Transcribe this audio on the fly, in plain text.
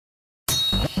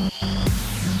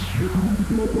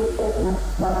Release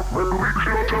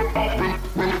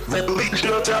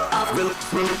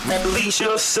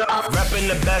yourself. Repping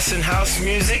the best in house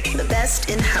music. The best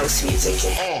in house music.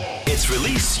 It's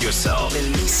Release Yourself.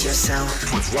 Release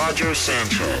Yourself. With Roger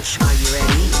Sanchez. Are you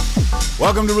ready?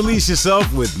 Welcome to Release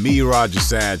Yourself with me, Roger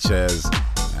Sanchez.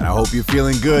 And I hope you're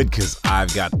feeling good because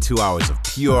I've got 2 hours of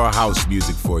pure house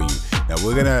music for you. Now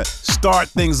we're going to start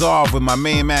things off with my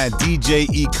main man, DJ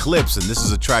Eclipse. And this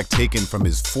is a track taken from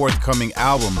his forthcoming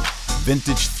album,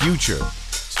 Vintage Future.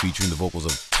 It's featuring the vocals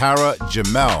of Tara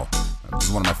Jamel. This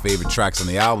is one of my favorite tracks on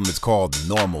the album. It's called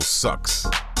Normal Sucks.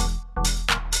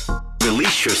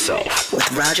 Release Yourself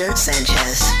with Roger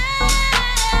Sanchez.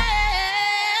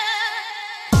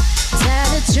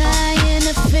 Tired of trying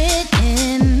to fit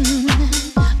in,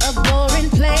 a boring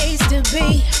place to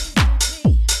be.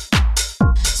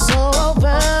 So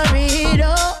over it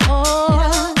all,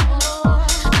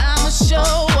 I'ma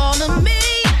show all of me.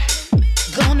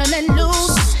 Gonna let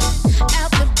loose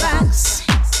out the box.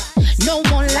 No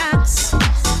more locks,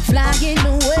 flying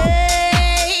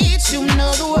away to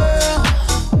another world.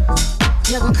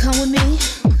 You're gonna come with me?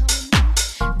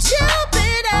 Jump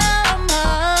it on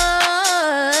Mars.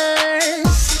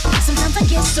 Sometimes I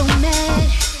get so mad,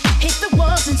 hit the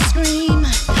walls and scream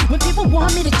when people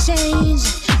want me to change.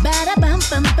 Bada bum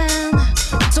bum bum.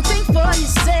 So think for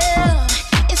yourself,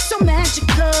 it's so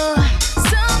magical.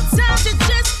 Sometimes you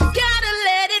just gotta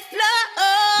let it flow.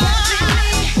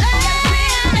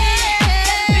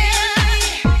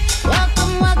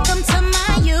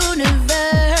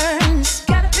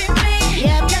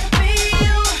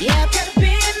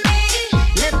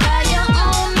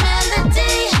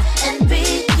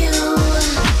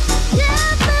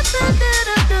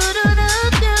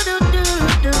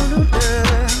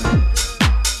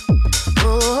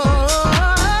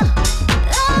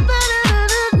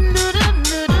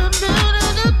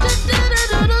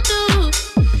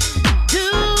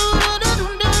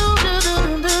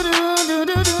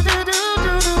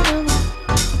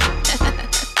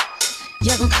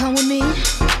 Y'all gon' come with me?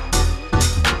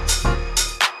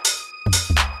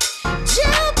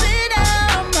 Jump it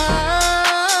on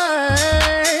Mars.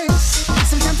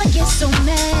 Sometimes I get so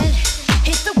mad,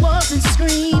 hit the walls and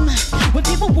scream when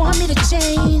people want me to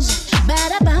change.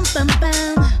 Bada bum bum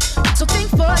bum. So think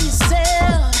for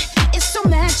yourself, it's so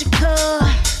magical.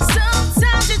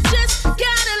 Sometimes you just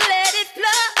gotta let it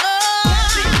flow.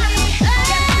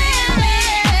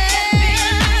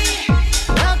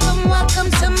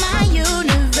 Welcome to my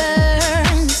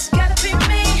universe. Gotta be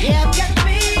me. Yep, gotta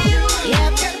be you.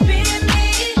 Yep, gotta be me.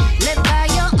 Live by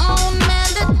your own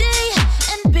melody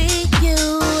and be you.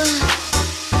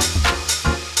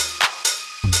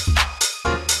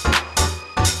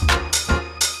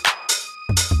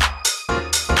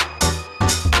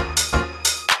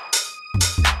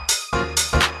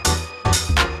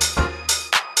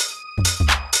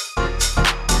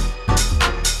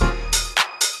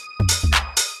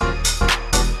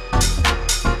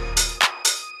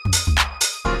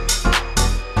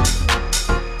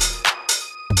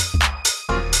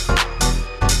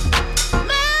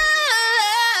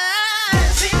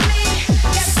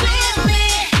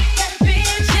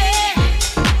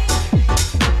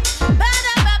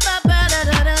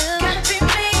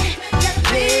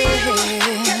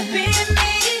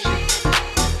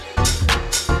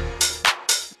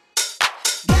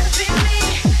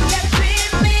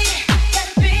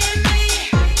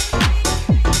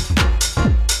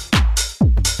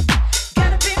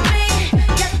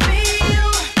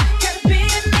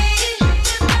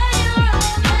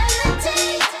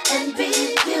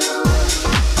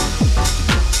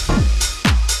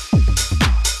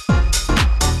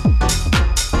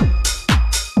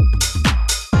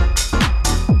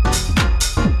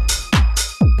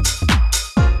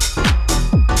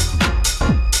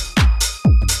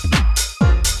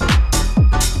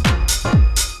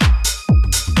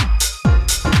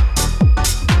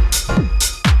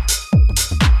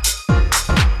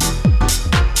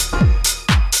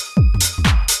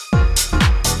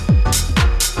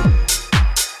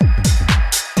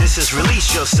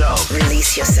 Release Yourself.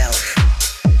 Release Yourself.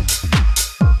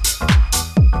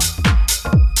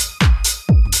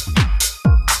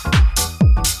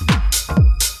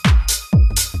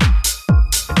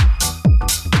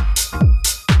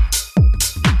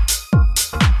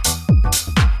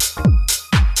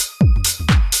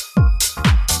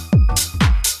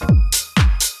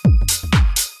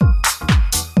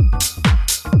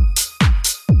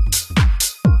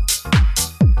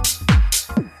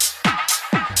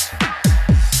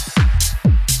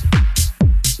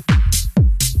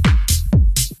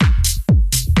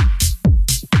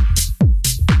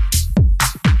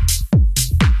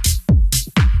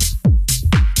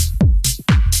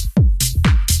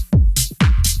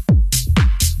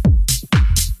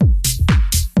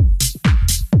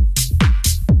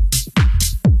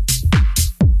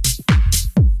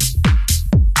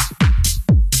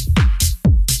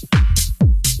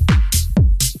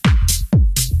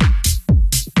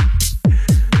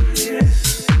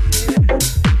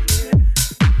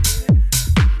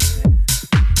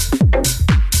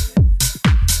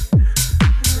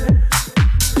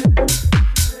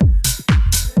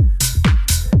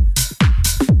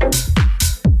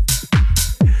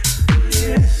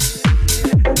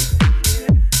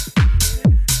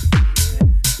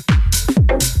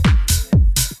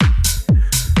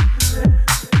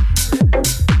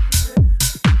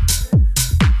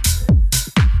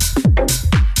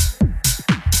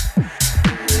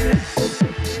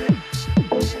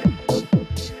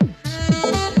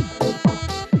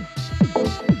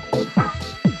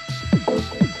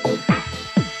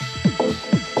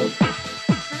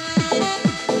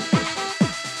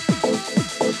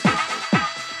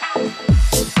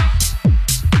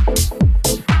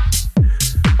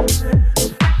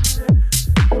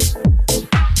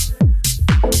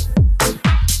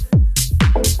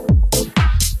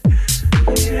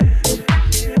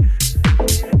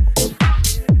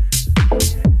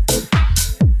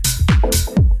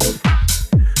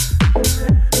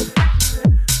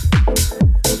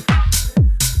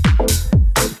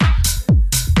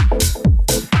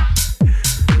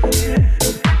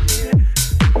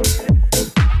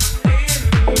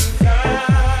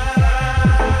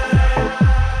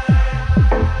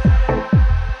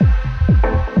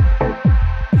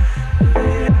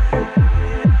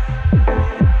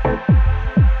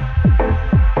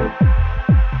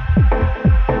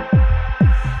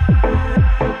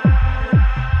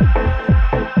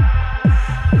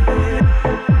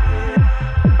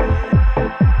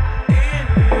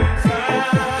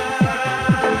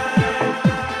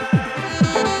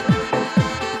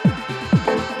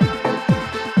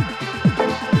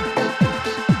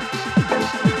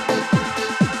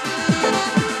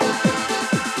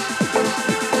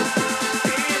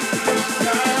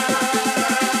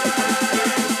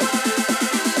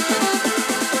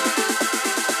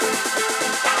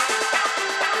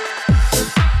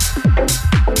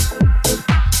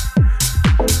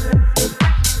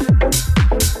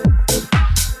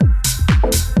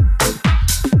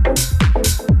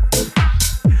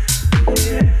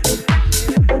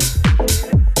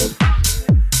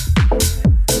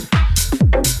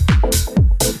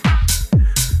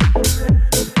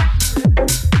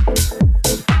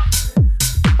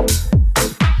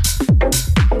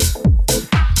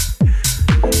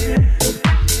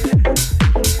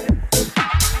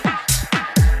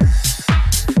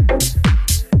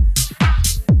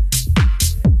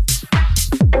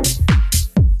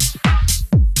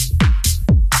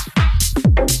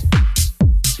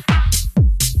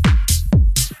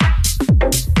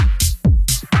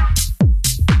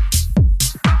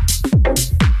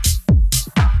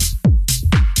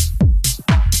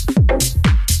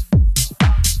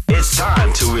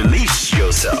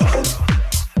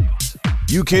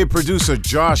 UK producer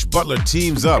Josh Butler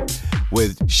teams up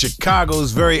with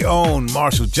Chicago's very own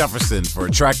Marshall Jefferson for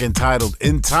a track entitled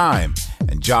In Time,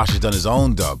 and Josh has done his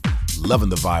own dub. Loving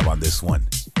the vibe on this one.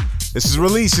 This is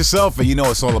Release Yourself, and you know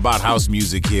it's all about house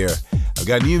music here. I've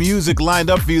got new music lined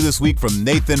up for you this week from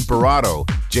Nathan Parado,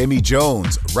 Jamie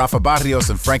Jones, Rafa Barrios,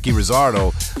 and Frankie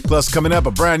Rizzardo. Plus, coming up,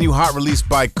 a brand new hot release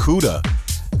by Kuda.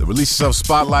 The Release Yourself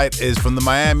Spotlight is from the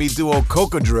Miami duo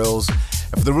Coca Drills.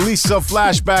 And for the Release Yourself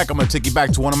Flashback, I'm going to take you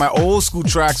back to one of my old school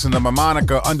tracks in the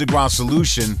Mamonica Underground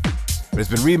Solution, but it's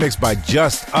been remixed by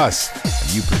Just Us,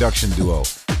 a new production duo.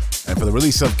 And for the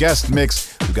Release Yourself guest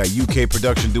mix, we got UK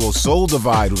production duo Soul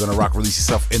Divide who's going to rock Release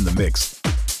Yourself in the mix.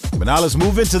 But now let's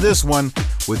move into this one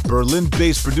with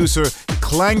Berlin-based producer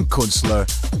Klangkünstler,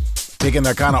 taking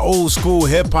that kind of old school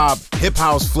hip-hop,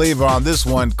 hip-house flavor on this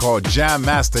one called Jam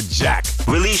Master Jack.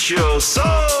 Release your soul.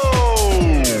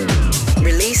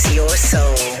 Release your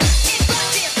soul.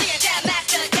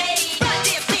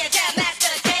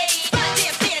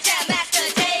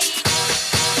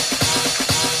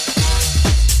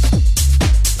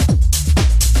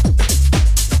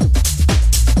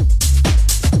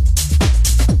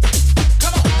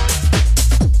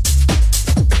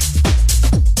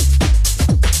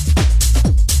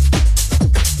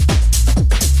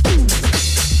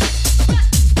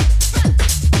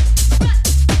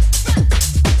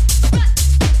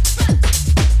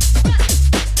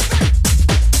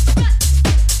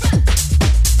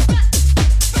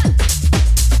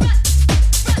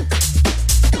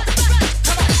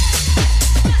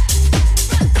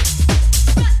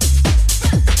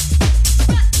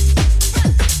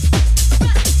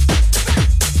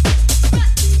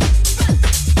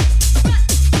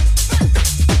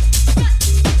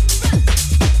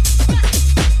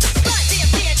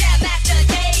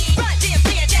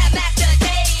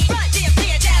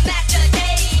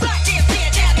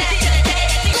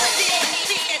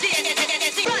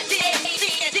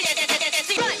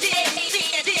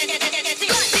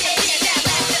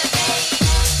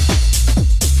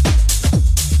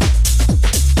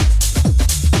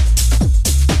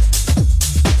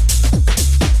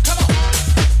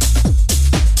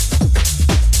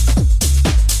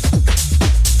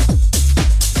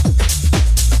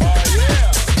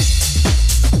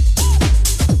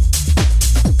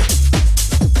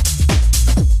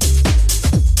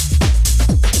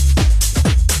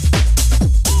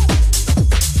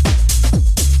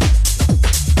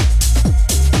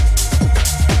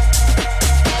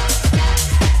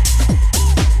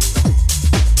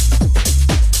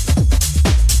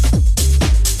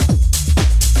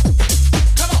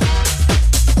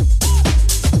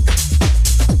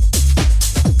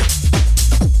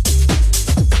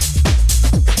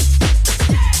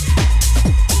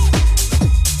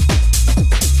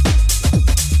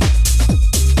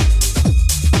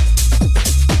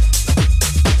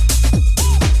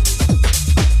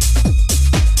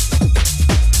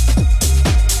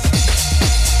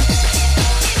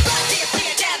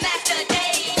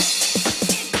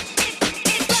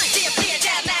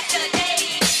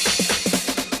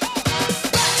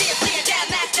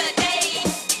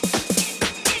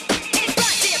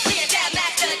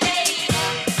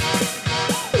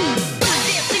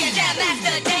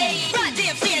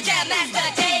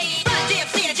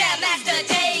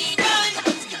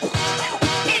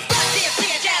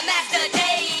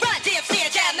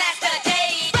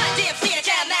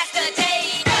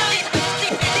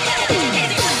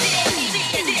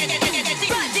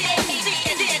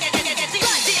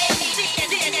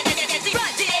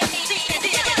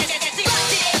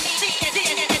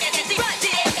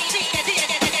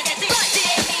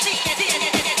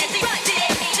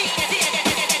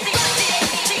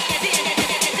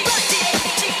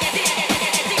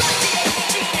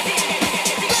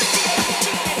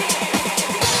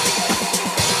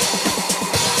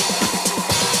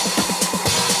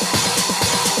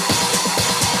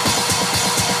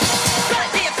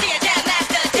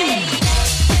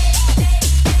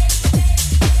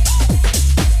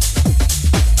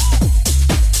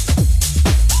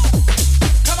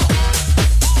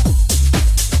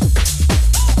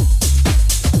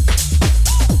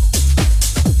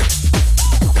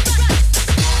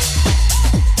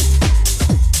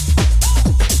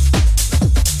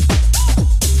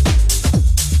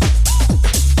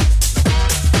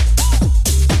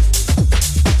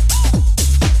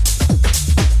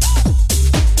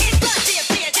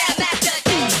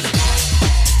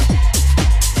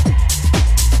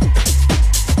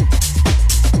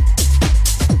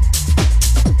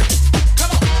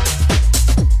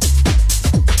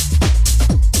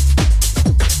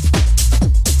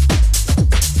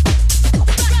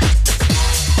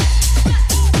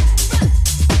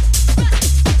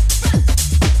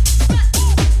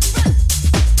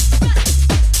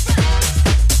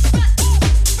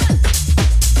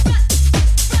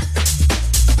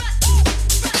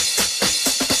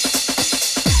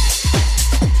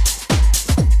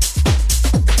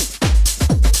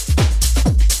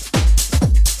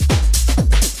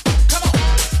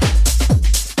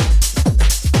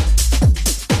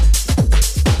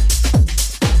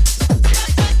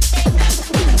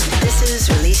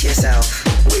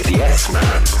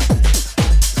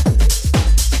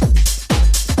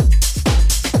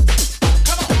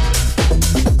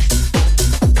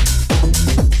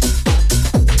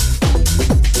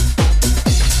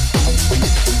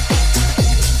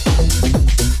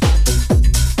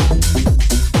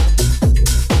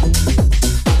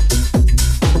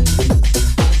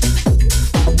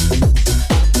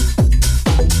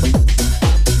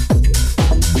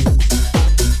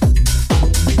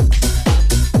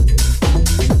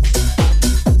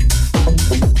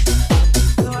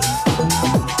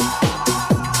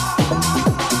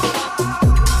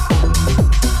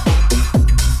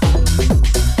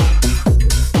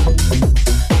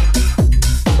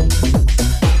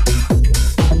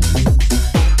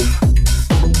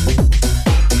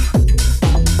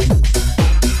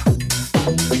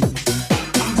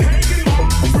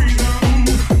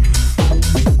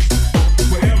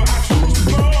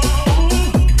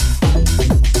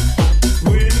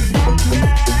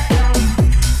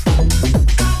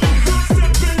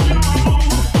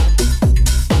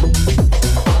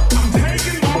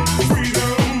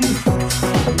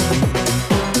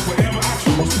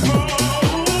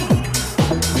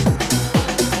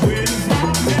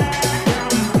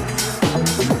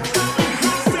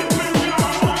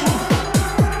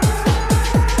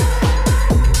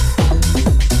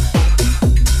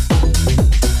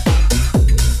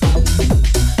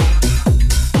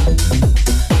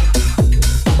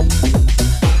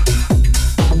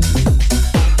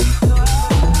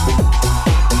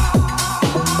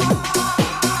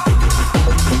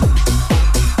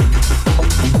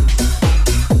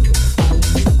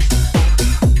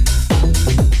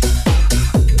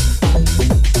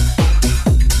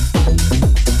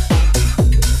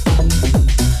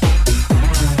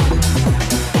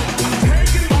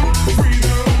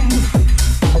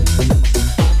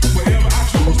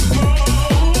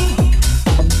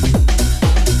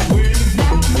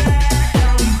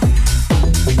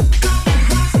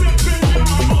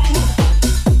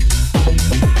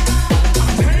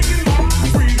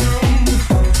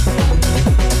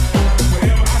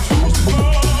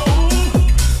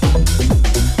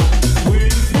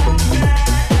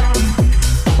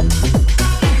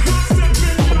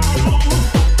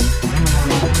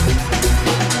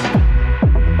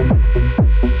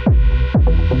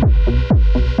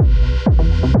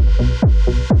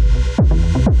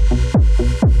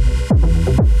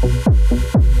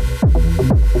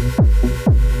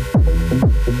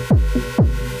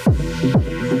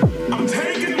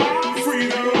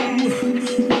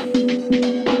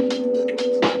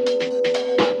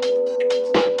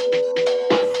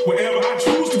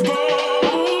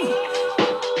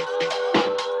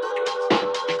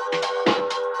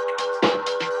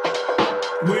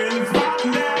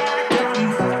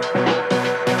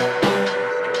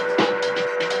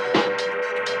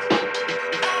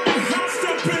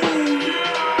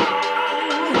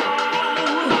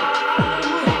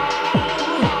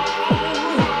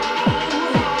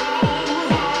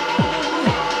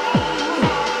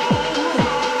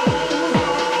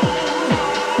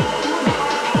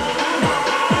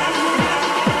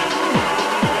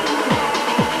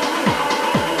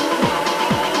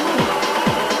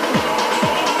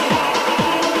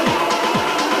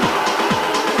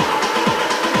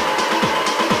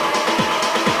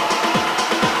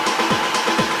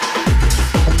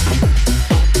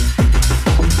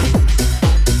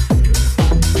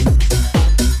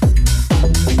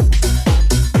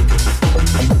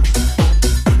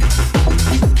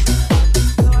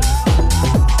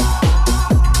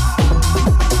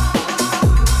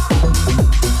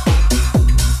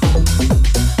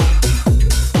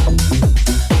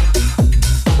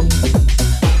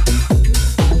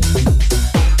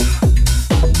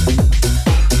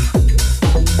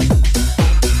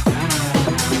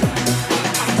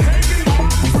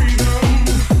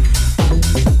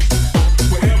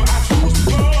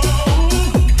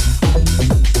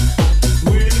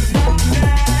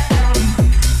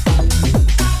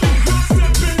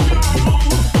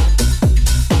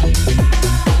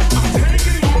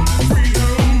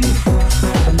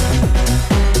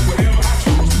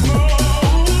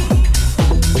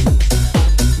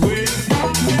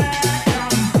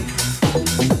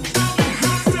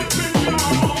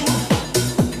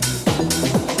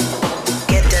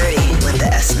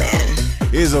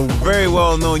 Here's a very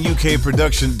well-known UK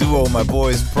production duo, my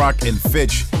boys Proc and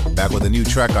Fitch, back with a new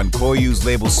track on Koyu's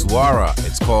label Suara.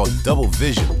 It's called Double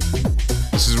Vision.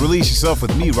 This is Release Yourself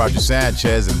with me, Roger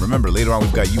Sanchez, and remember, later on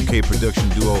we've got UK production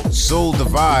duo Soul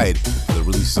Divide for the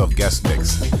Release Yourself guest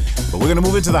mix. But we're going to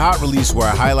move into the hot release where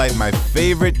I highlight my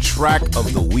favorite track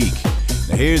of the week.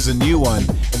 Now here's a new one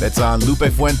that's on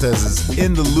Lupe Fuentes'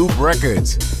 In the Loop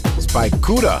Records. It's by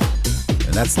Kuda,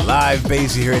 and that's live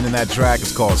bass you're hearing in that track.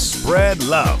 It's called Spread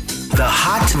Love. The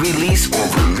hot release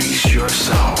will release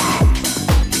yourself.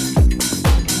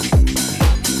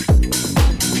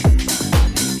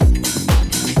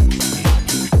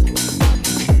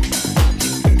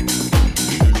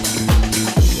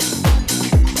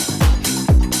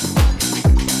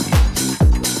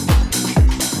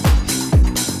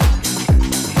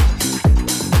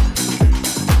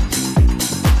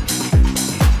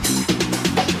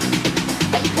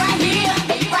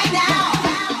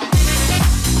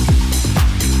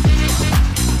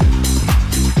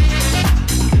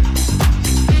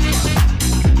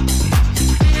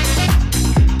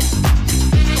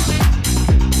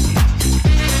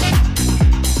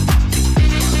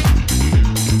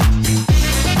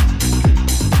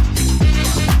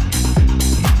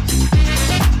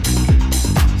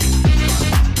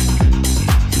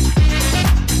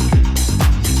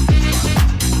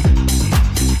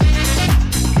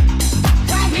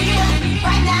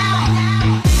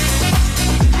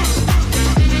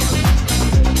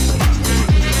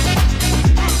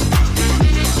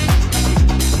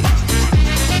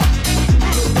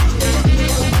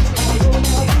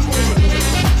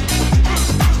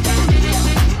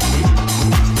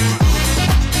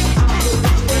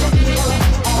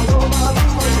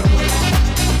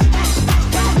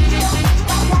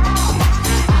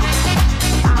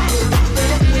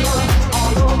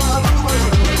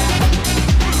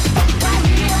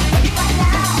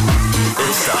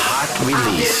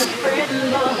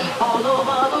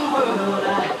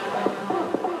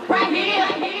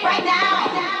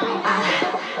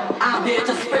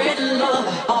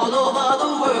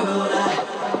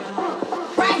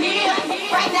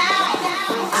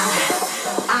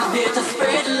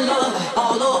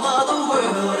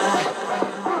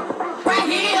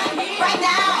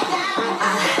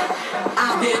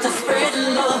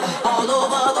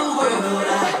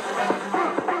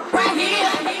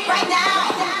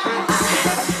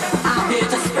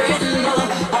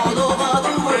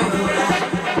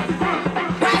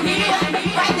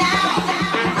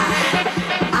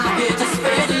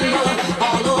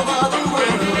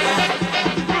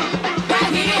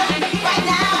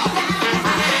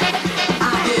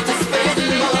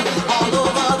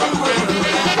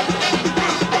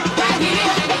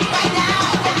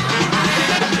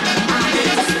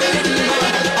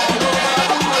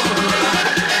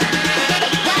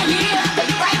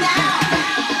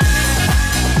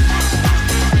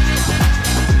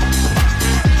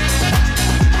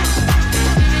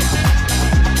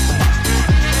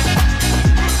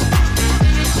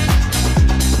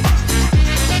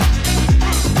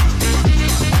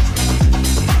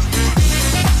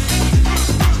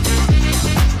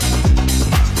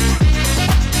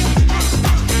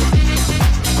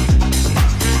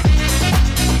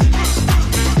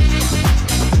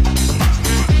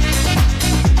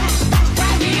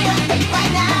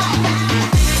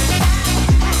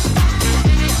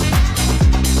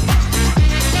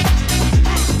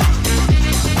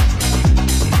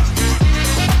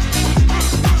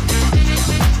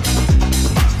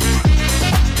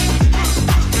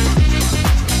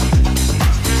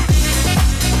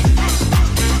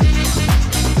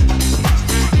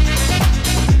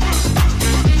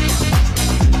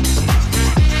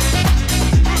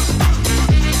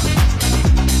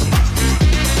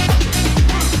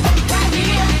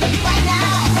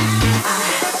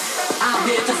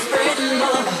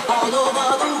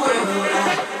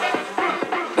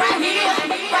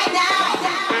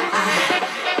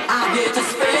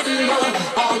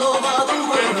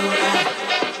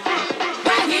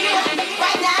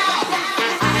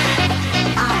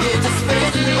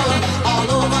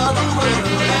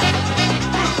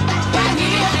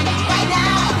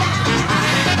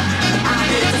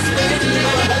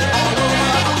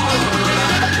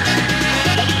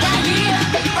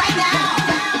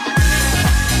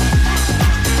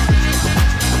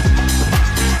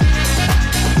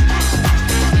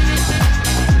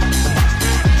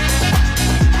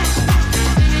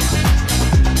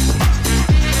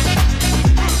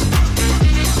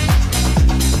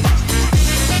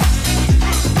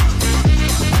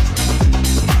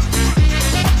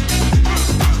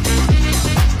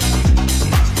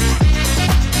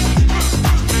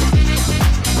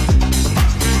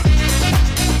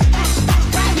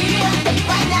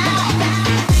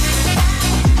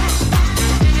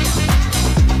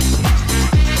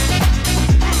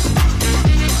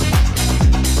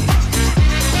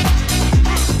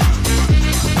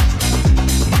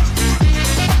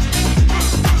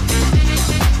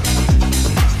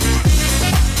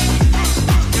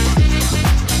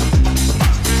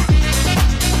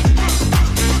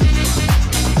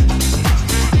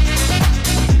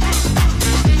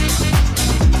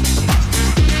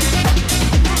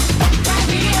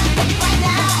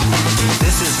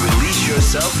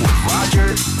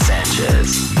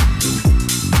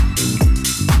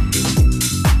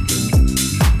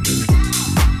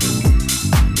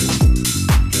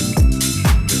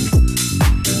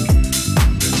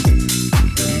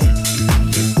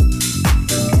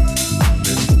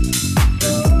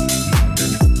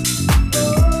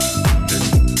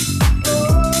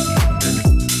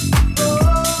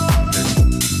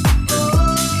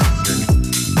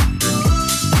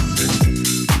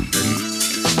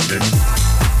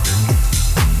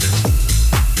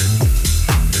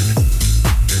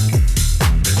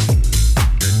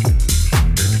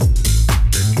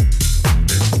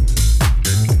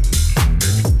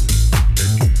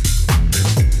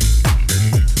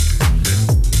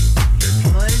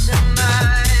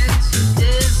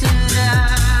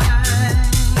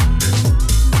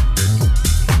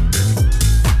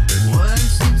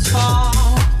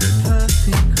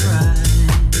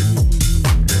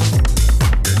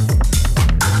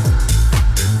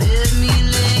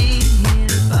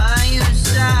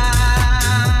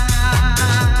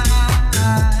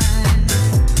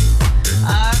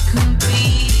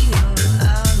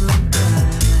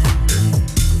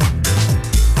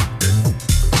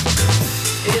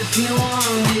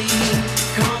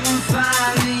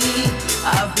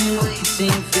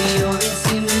 waiting for your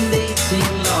intimidating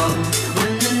love.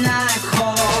 When the night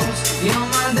calls, you're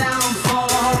my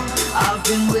downfall. I've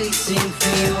been waiting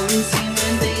for your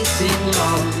intimidating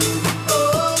love.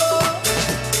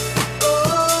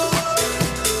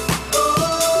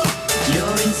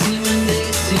 Your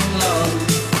intimidating love.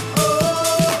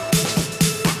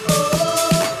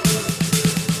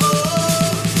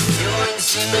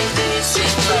 Your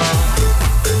intimidating love.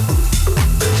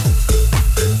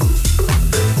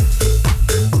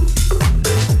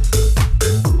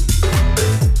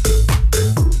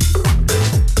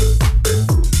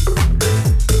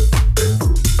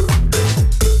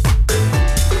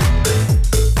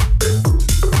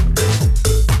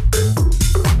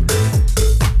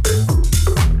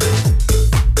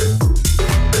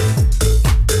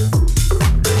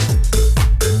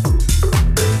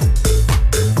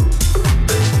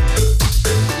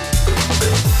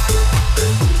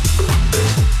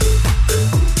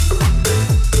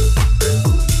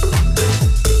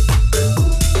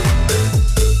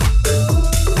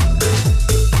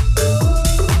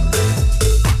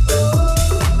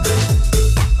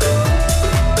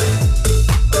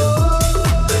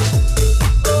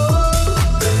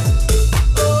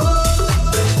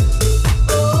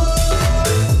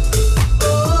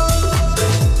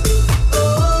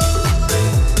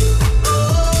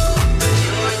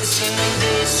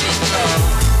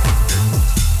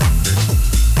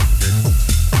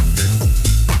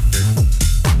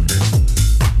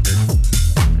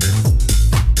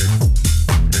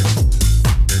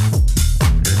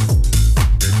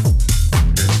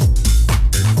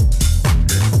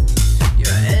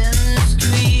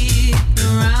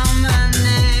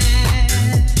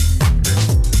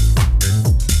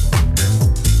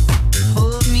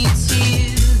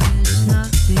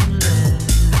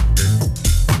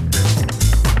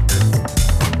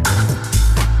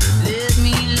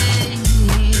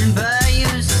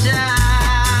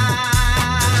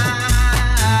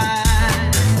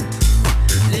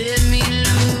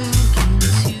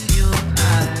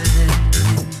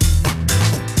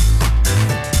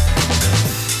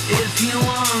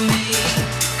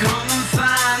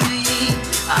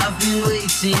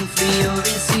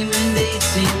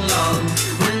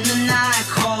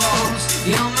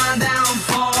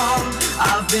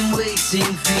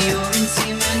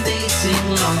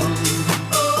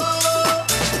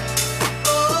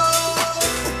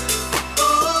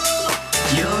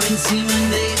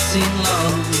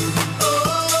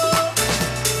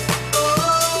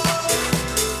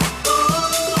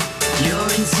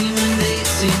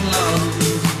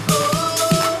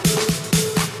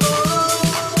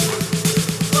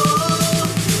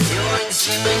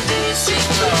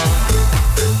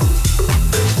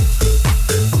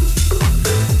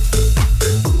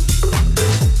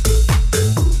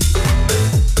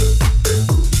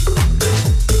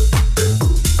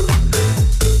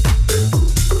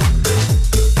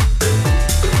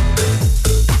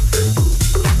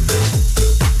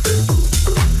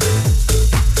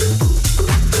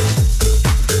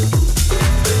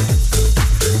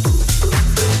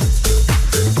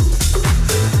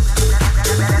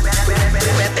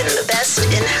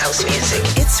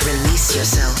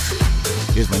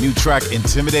 Track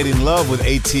Intimidating Love with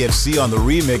ATFC on the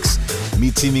remix,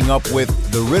 me teaming up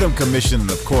with the Rhythm Commission,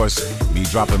 and of course me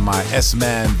dropping my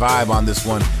S-Man vibe on this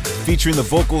one, featuring the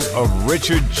vocals of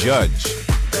Richard Judge.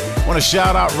 I want to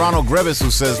shout out Ronald Grevis,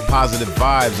 who says positive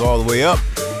vibes all the way up.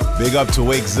 Big up to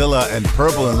Wakezilla and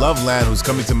Purple in Loveland, who's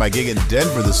coming to my gig in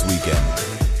Denver this weekend.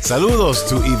 Saludos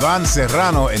to Ivan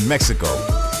Serrano in Mexico.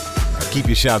 Now keep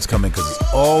your shouts coming because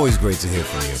it's always great to hear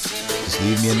from you. Just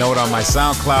leave me a note on my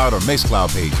SoundCloud or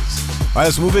Mixcloud pages. All right,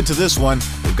 let's move into this one.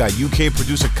 We've got UK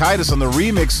producer Kaitis on the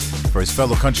remix for his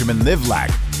fellow countryman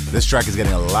Nivlak. This track is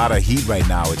getting a lot of heat right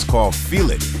now. It's called Feel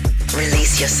It.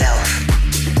 Release yourself.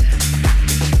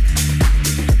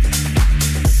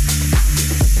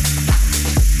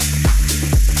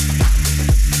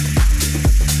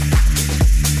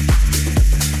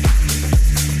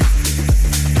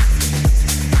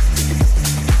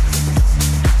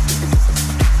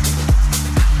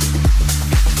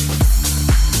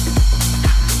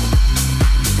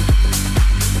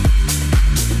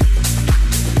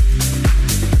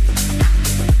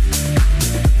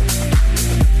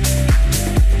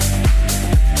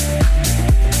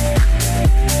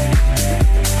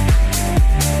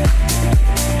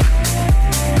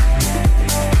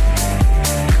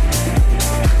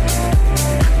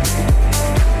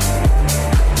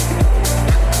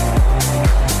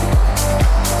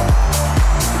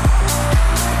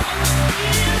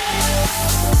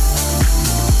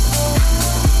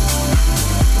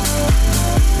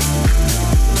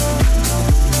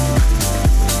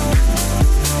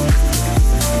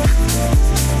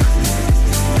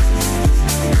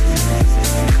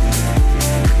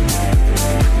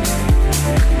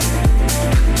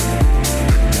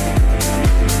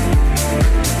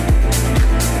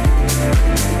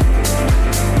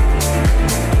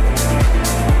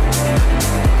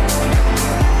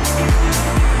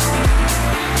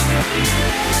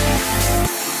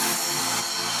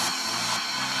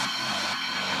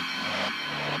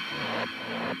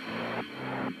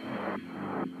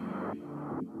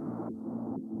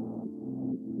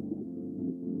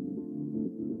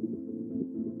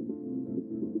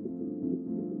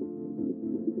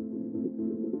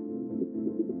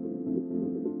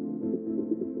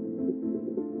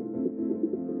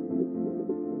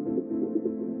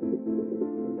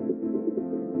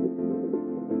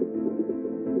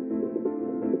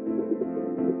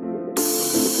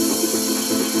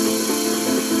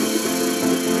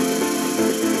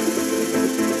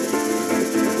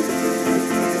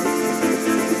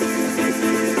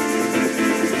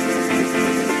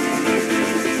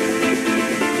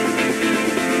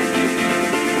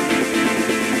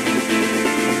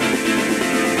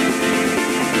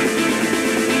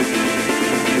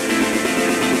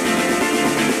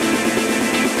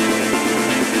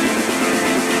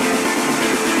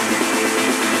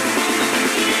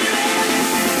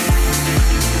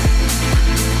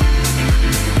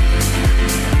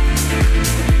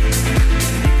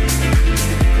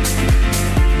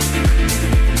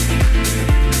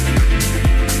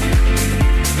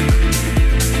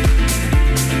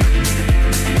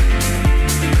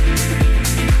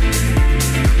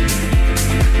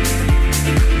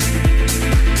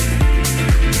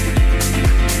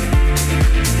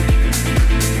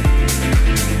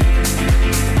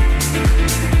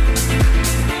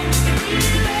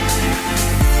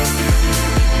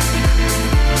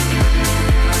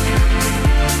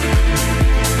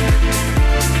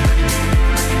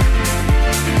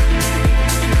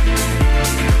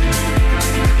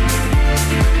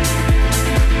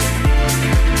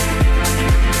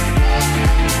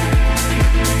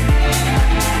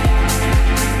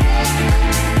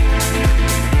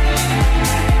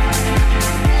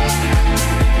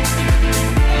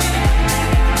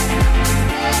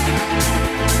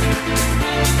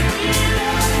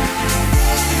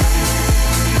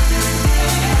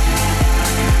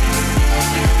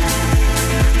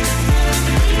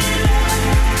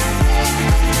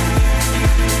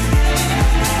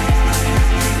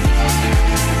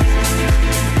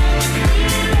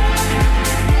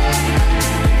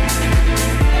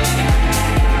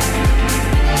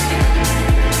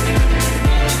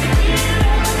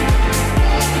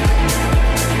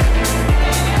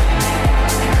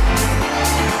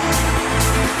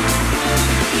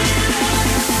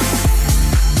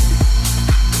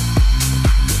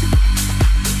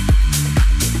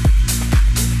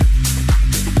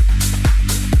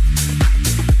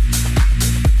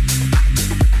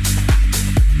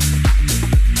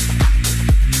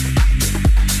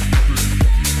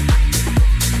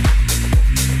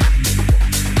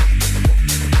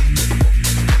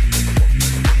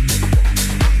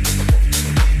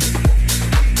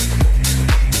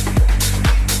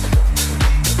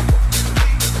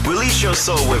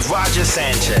 Roger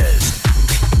Sanchez.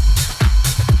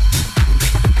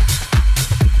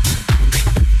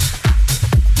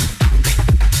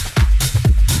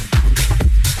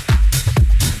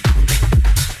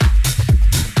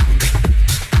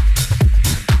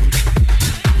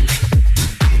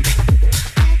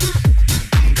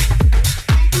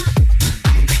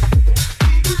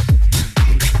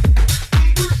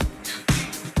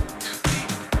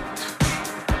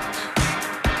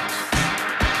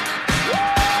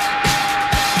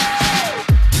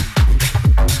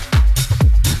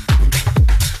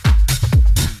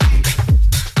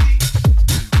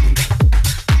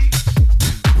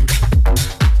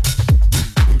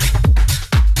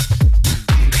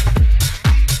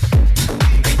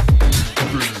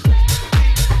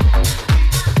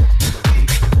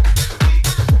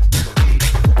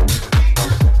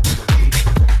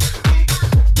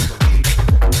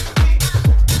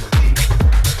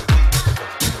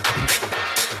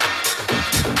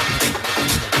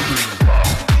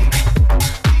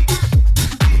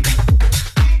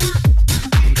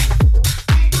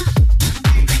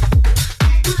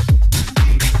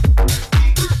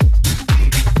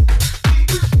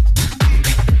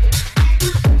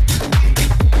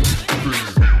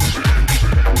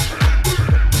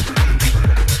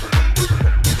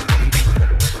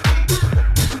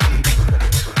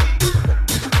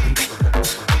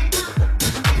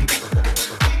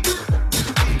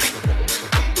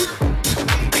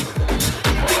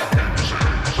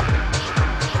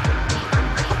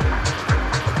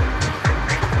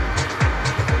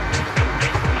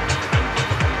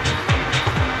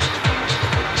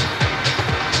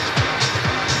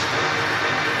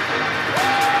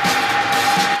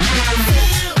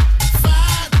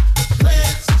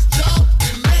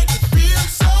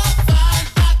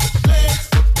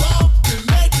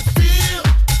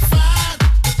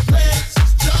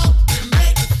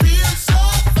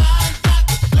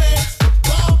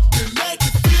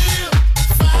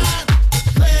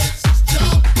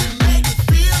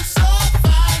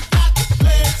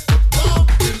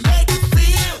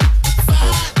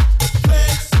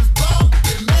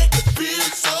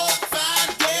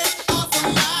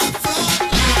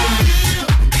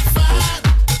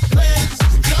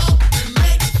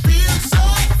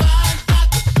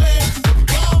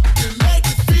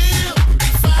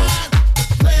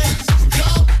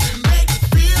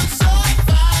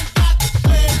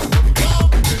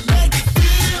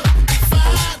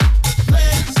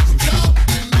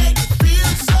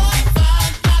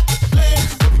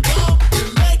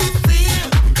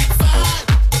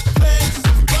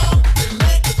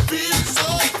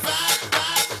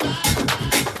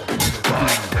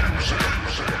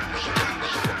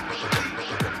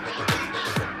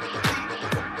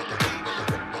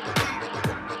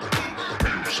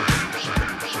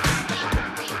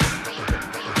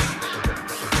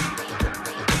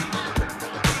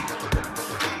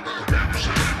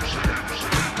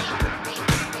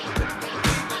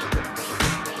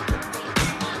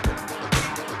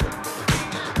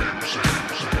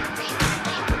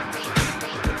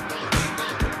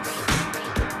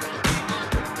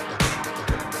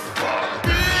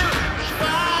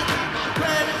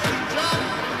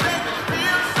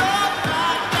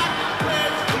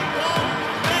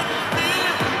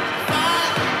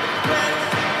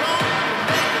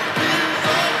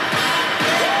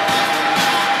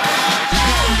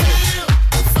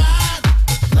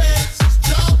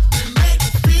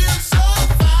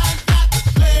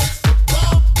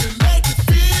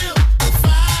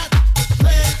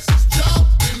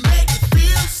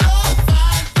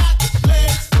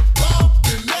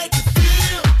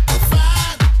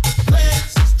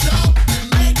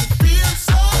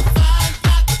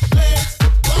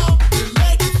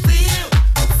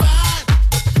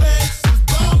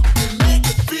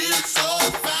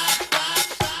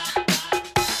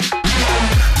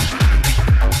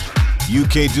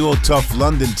 UK duo Tough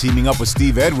London teaming up with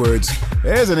Steve Edwards.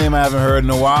 There's a name I haven't heard in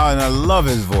a while, and I love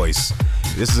his voice.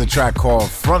 This is a track called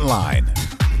Frontline.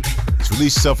 It's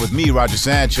released itself with me, Roger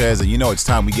Sanchez, and you know it's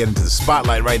time we get into the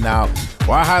spotlight right now,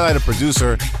 where I highlight a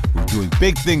producer who's doing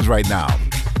big things right now.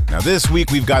 Now this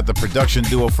week we've got the production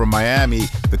duo from Miami,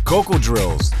 the Coco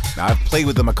Drills. Now I've played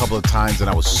with them a couple of times and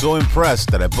I was so impressed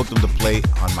that I booked them to play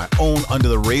on my own Under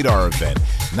the Radar event.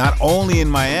 Not only in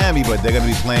Miami, but they're going to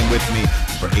be playing with me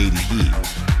for ADE.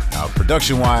 Now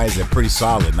production-wise, they're pretty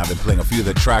solid, and I've been playing a few of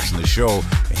their tracks on the show.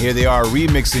 And here they are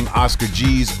remixing Oscar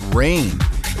G's Rain.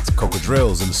 It's Coco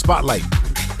Drills in the spotlight.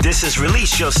 This is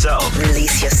Release Yourself.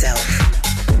 Release yourself.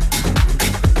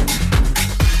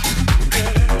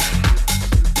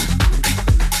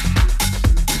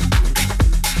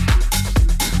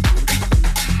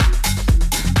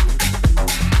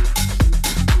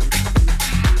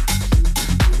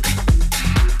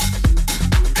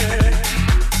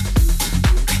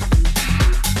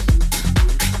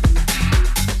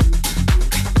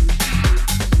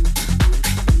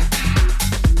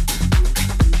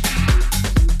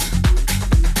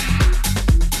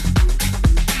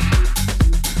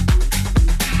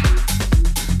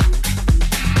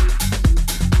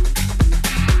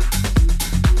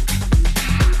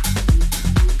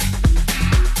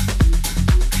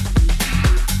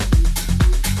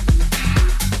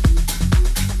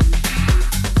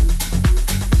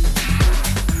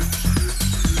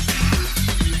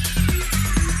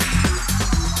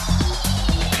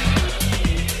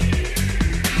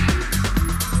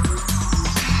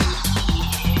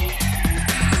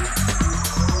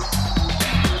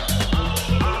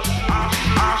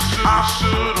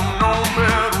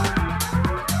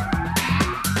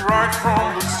 right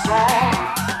from the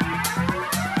start.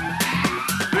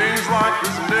 Things like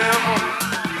this never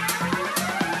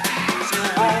seem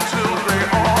wrong till they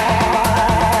are.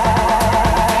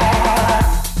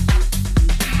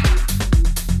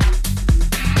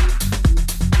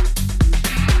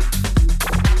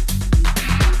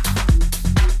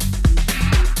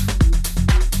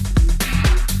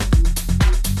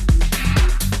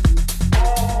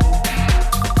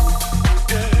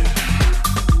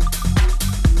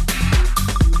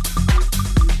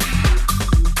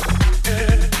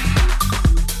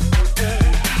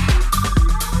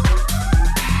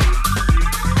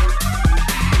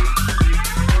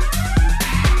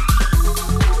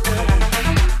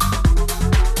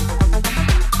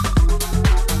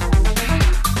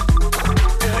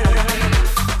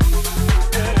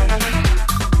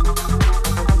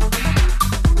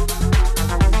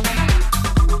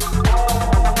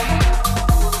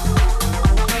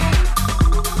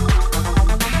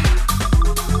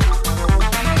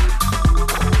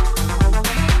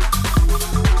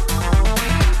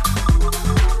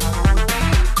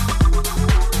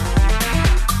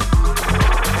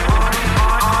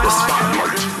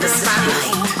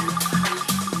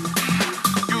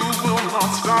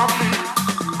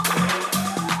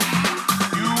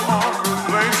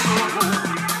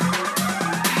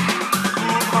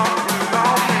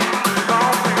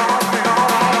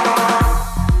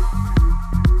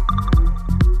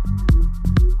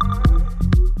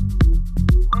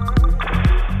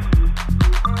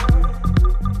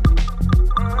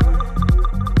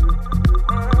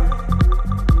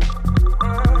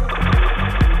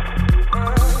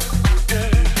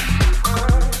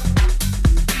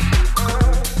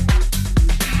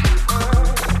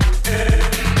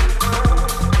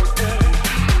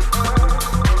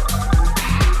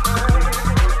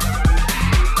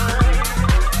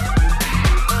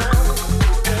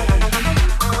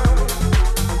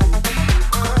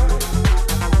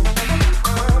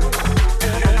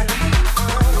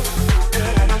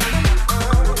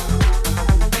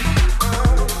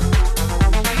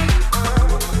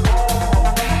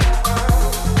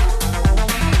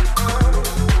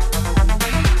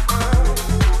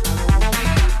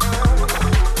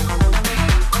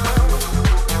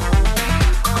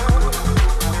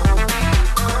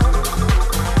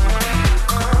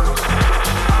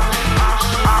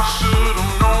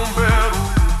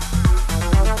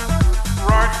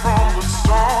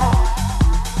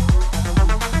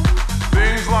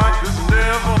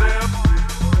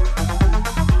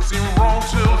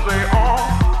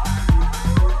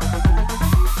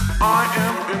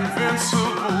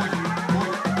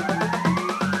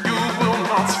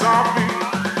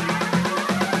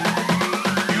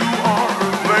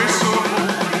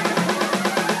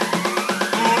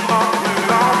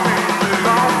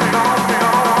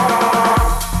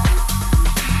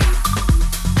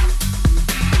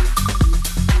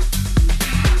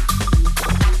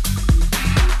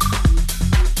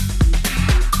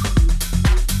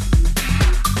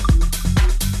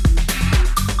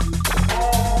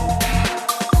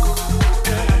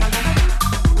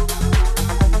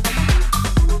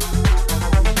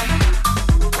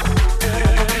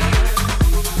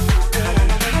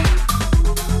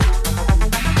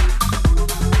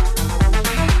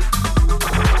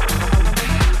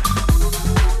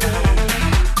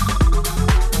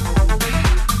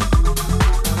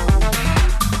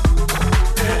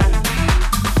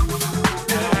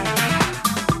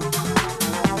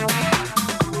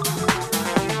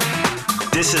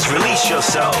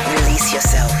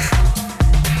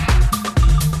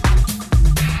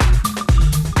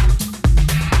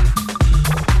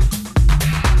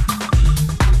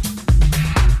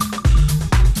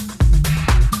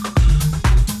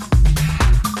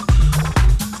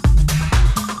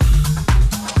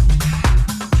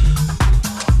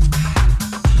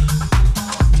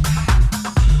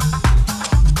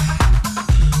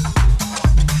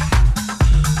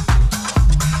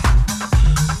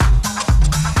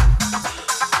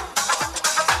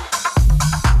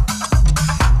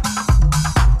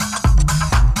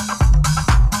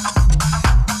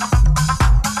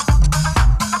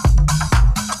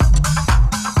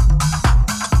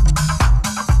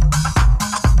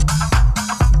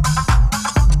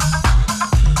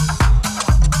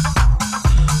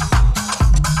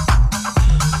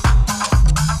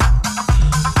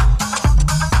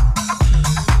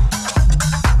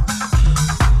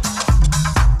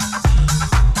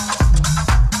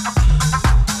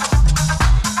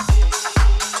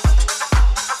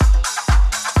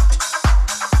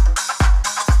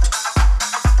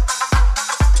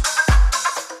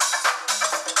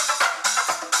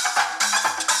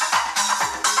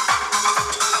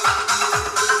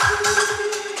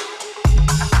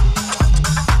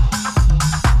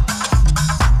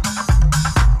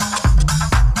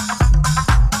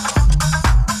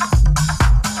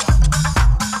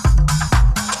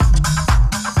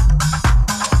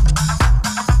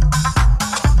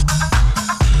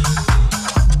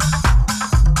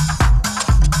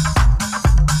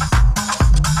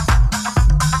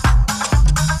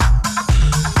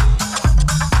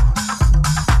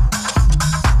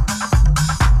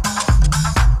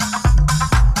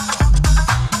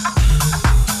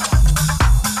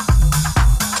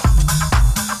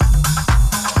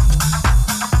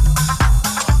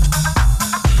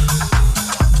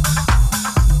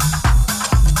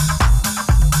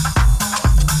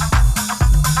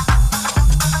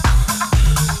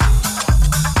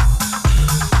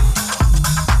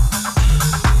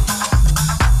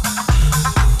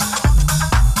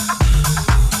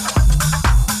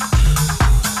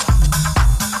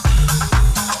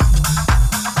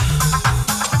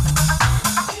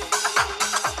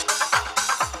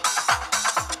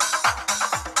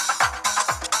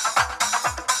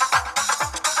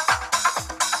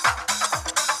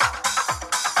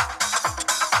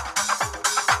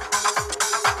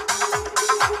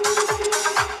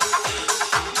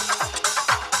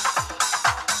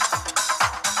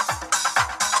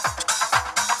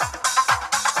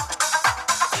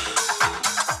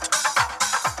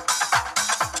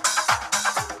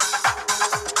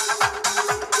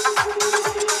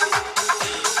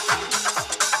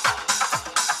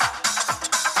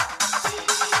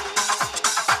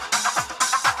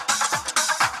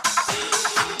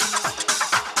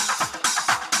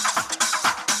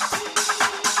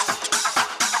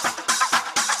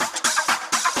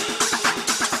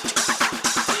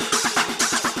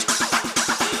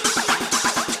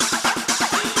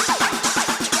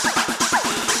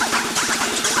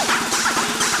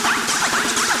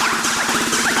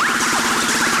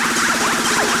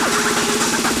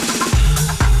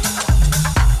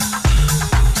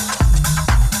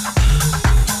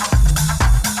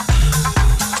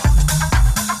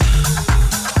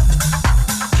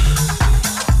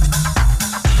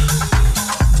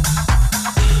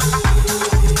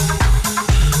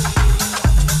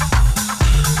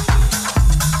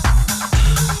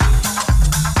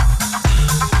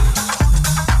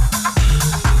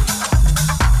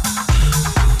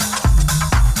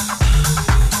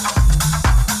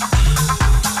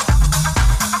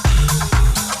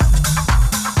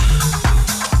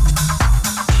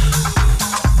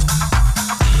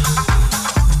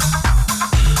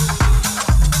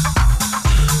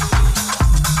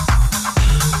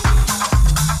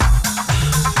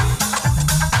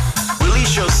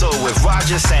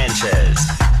 Roger Sanchez.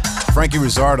 Frankie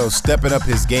Rizzardo stepping up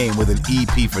his game with an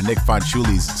EP for Nick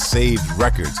Fanciulli's Saved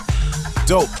Records.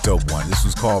 Dope one. This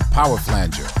was called Power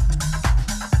Flanger.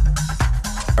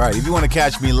 All right, if you want to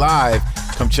catch me live,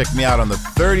 come check me out on the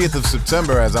 30th of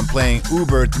September as I'm playing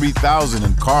Uber 3000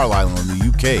 in Carlisle in the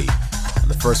UK. On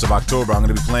the 1st of October, I'm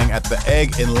going to be playing at The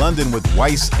Egg in London with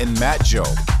Weiss and Matt Joe.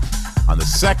 On the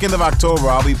 2nd of October,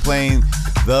 I'll be playing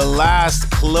the last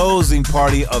closing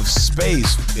party of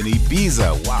Space in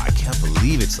Ibiza. Wow, I can't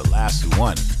believe it's the last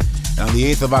one. And on the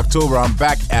 8th of October, I'm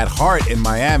back at Heart in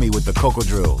Miami with the Coco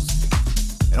Drills.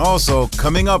 And also,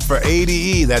 coming up for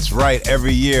ADE, that's right,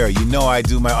 every year, you know I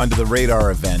do my Under the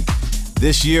Radar event.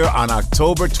 This year, on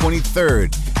October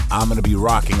 23rd, I'm going to be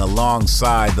rocking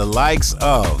alongside the likes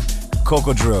of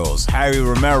Coco Drills, Harry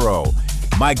Romero,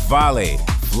 Mike Vale,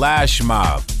 Flash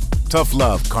Mob, Tough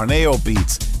Love, Carneo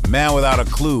Beats, Man Without a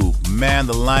Clue. Man,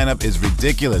 the lineup is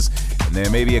ridiculous, and there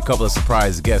may be a couple of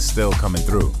surprise guests still coming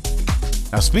through.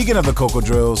 Now, speaking of the Coco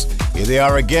Drills, here they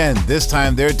are again. This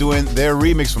time they're doing their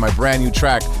remix for my brand new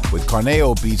track with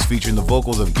Carneo Beats featuring the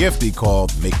vocals of Gifty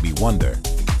called Make Me Wonder.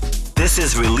 This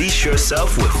is Release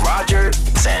Yourself with Roger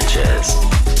Sanchez.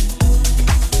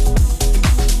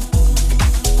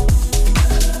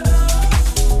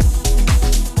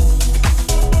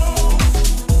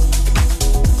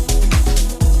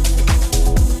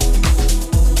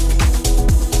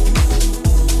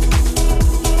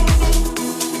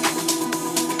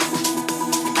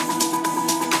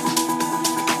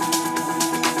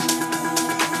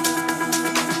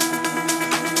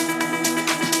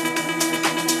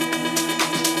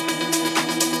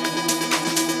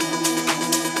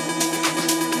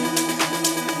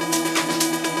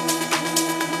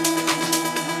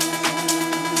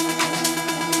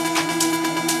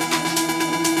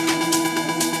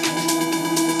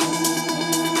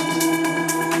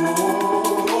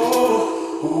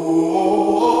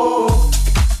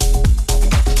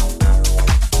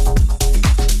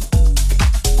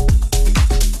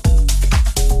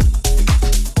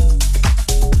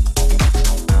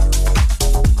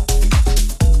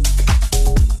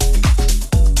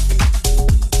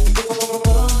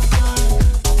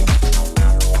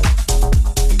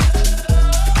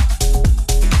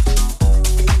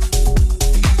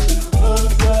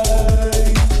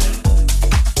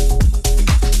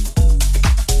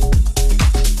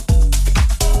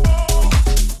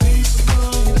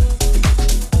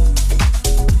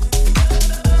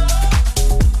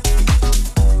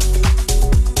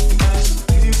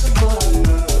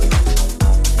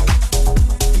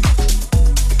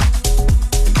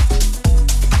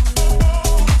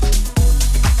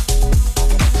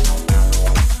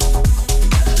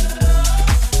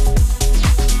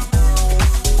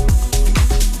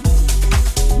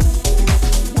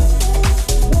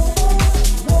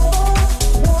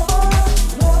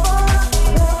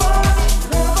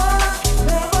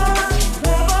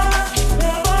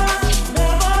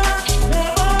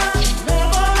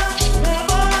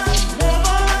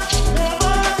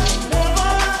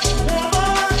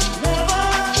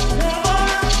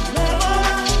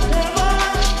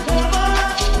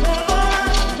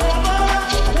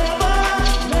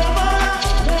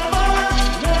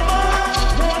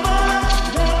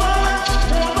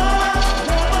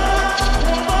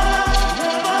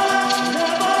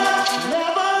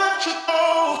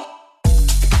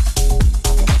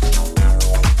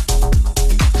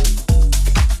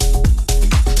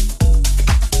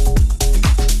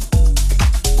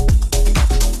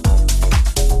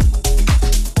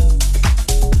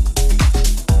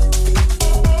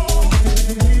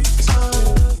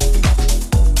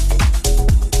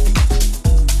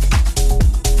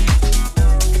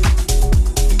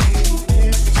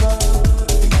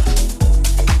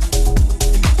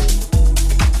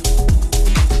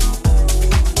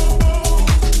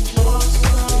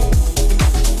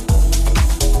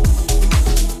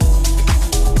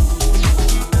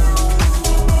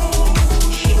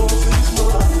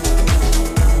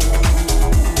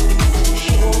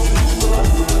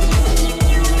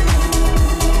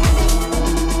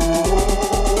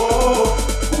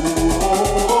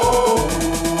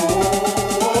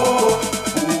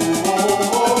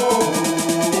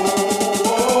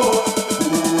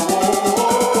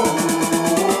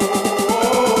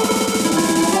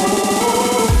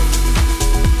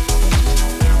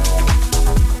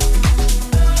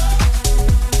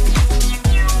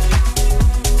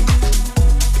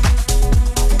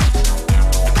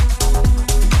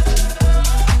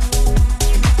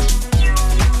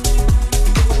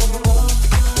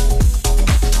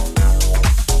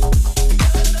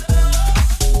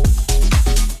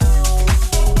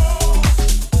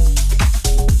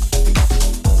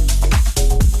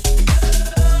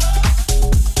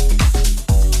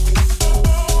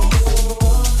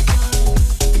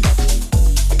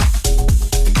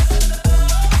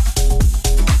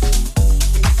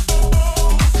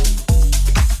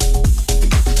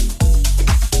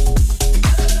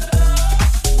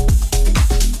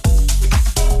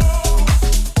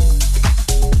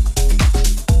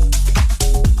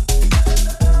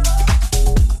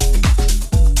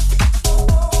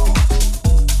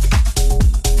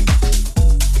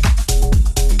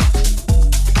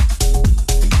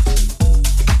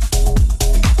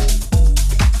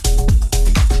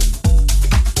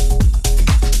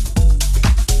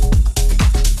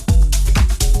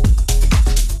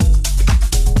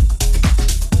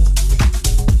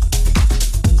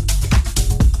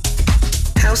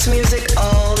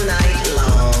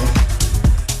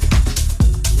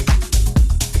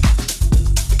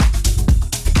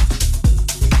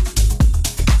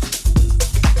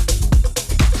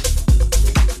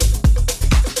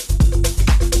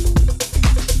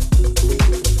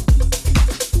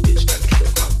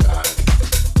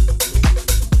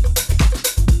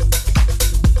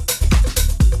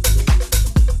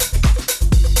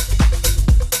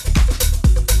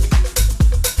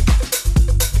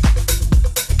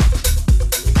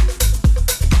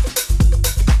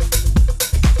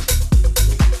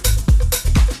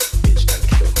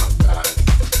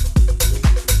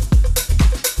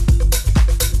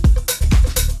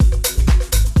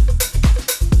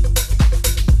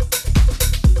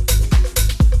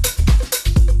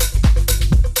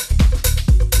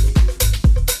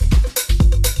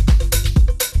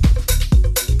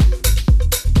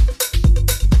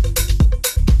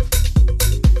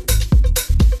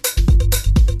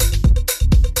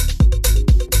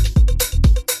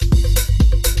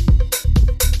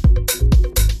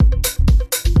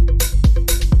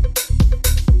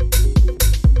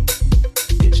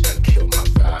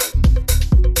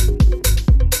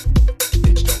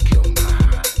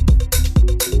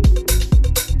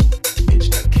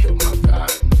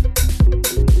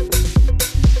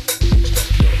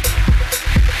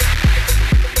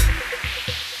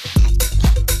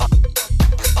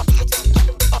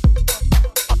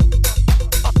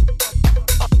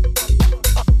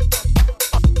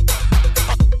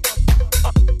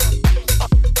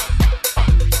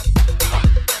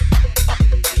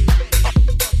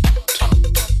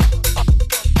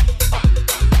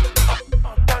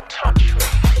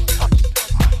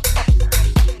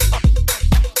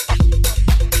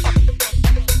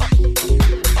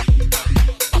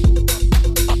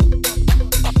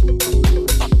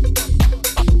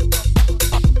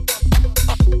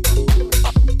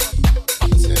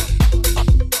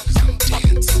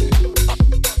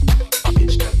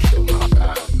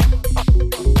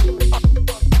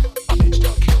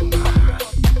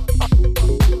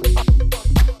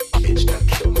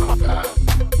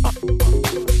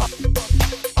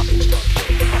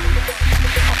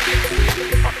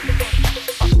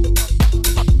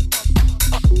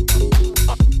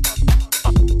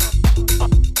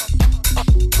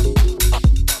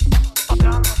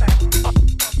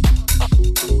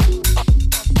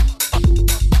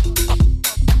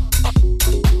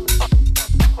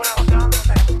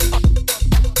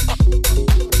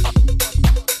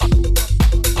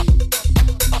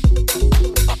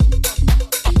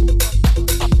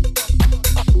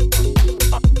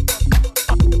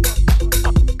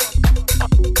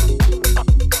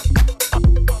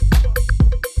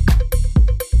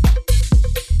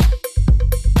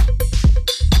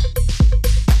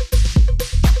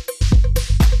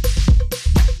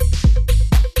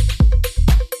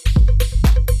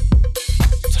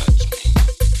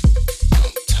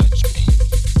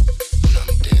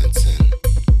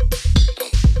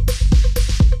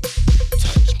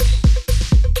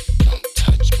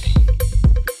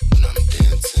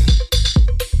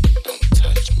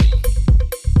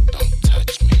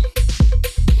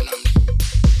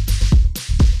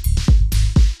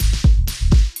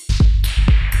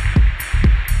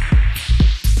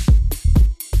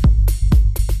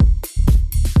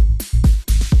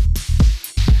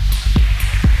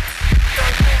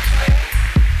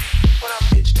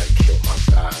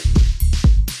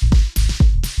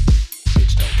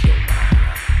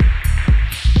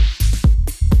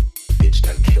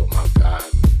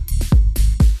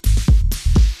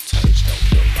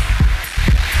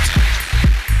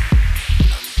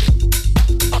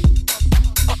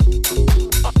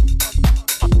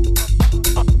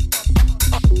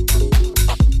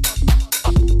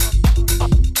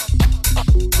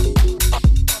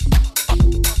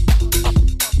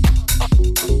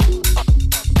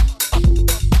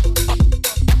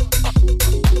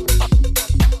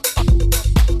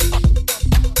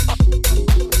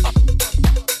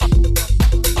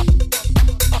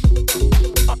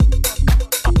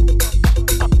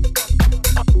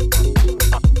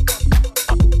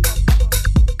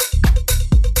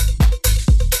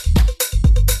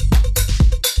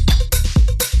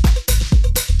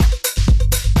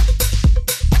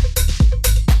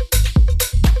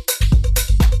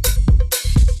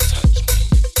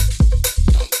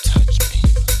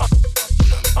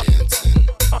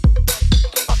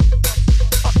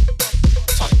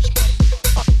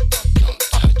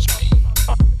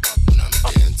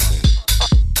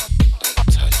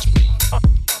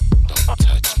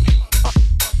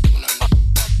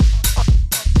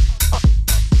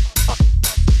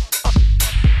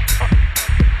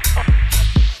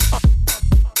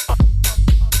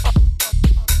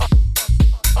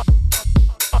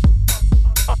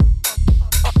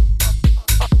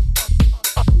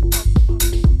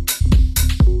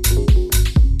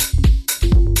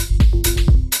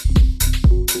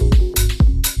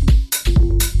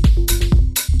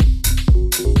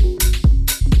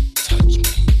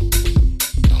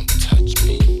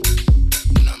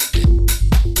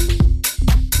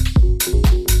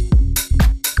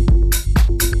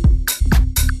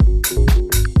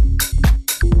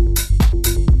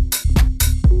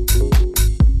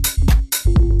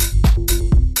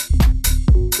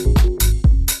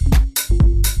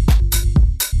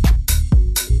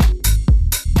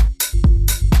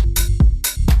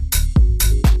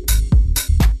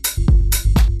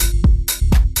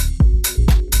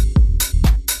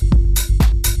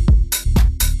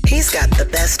 He's got the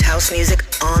best house music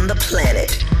on the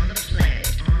planet.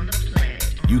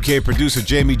 UK producer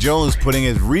Jamie Jones putting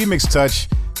his remix touch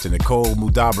to Nicole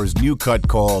Mudaber's new cut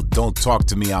called Don't Talk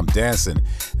to Me, I'm Dancing.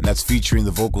 And that's featuring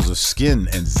the vocals of Skin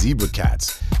and Zebra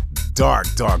Cats. Dark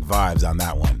vibes on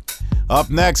that one.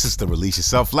 Up next is the Release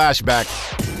Yourself flashback.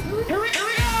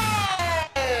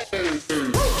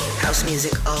 House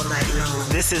music all night long.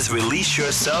 This is Release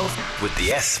Yourself with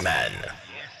the S-Man.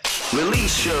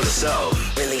 Release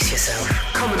yourself. Release yourself.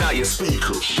 Coming out your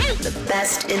speakers. The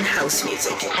best in house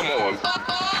music. Come on.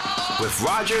 With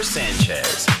Roger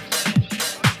Sanchez.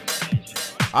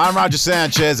 I'm Roger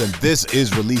Sanchez, and this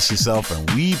is Release Yourself, and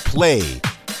we play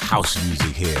house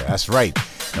music here. That's right.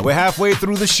 Now we're halfway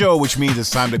through the show, which means it's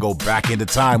time to go back into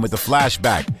time with the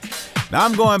flashback. Now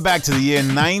I'm going back to the year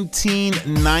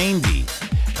 1990,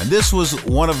 and this was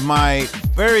one of my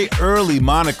very early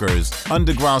monikers,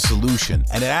 Underground Solution,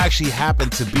 and it actually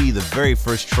happened to be the very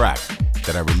first track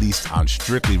that I released on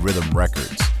Strictly Rhythm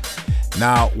Records.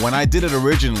 Now, when I did it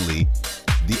originally,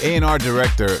 the A&R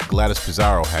director, Gladys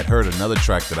Pizarro, had heard another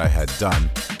track that I had done,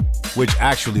 which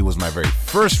actually was my very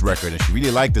first record, and she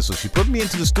really liked it, so she put me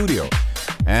into the studio.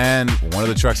 And one of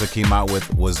the tracks I came out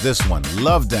with was this one,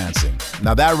 Love Dancing.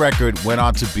 Now that record went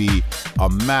on to be a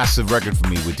massive record for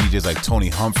me, with DJs like Tony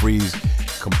Humphries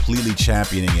completely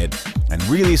championing it, and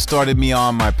really started me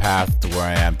on my path to where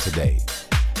I am today.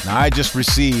 Now I just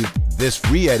received this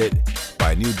re-edit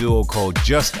by a new duo called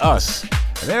Just Us.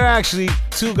 And they're actually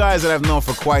two guys that I've known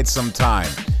for quite some time.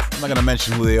 I'm not gonna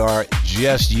mention who they are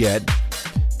just yet,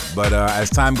 but as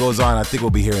time goes on, I think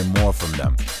we'll be hearing more from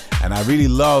them. And I really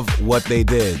love what they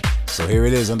did. So here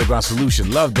it is, Underground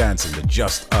Solution, Love Dancing, the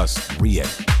Just Us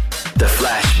re-edit. The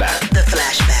flashback. The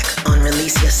flashback on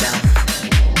Release Yourself.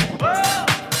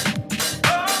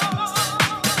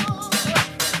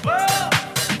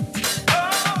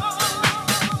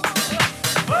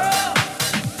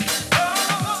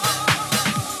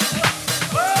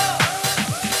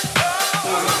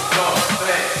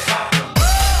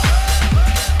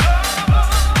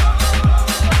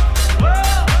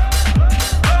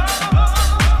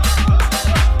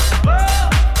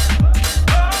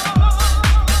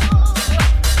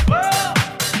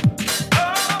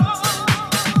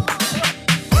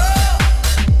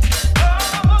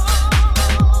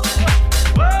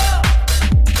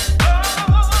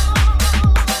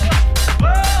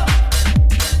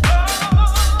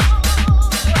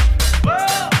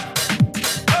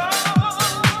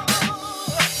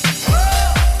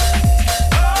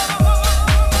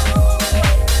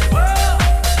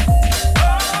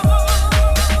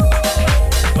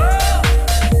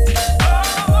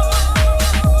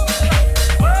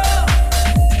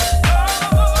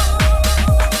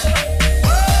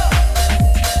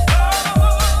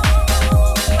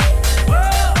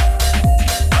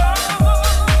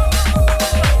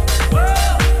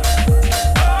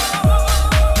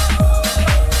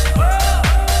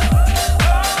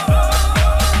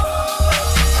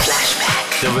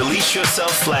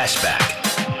 Flashback.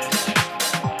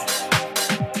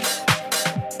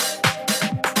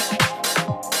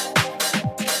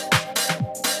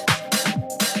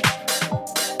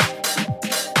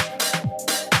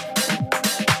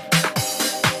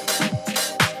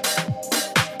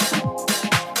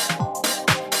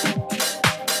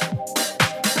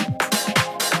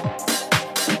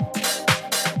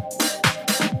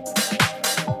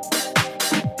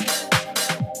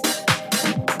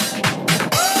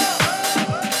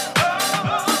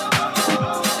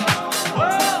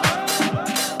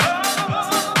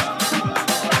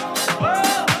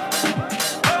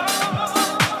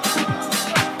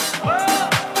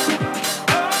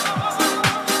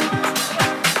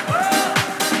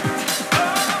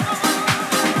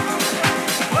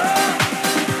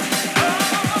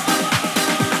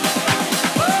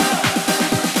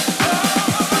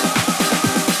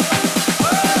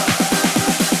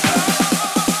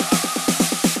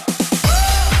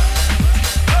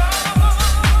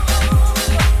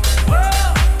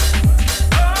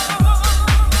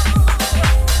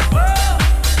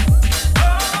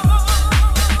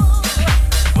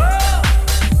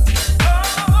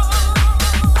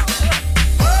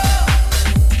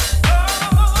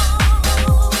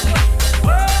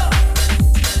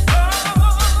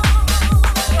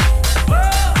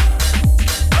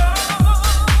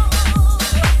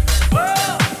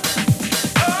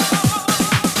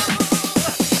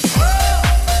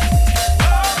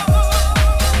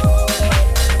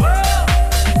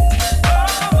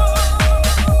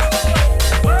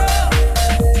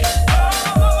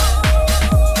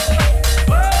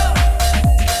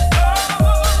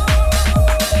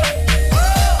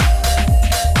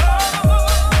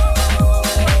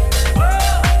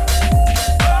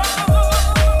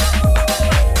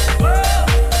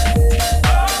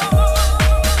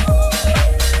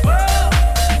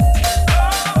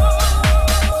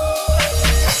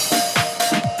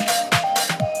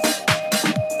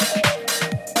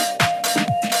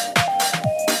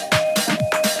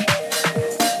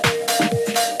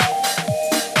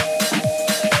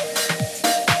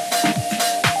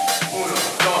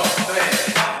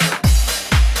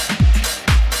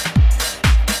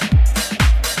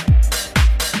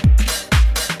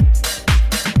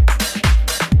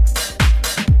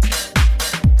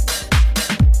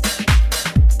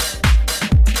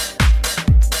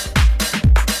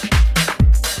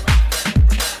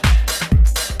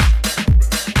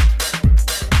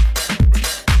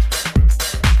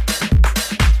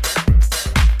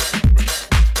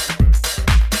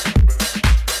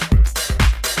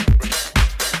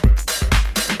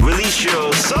 Release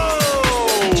your soul.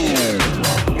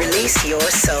 Release your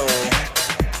soul.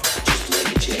 Just make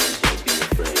a change,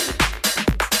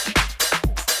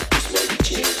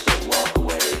 don't walk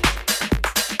away.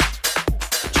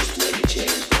 Just make a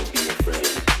change, don't be afraid.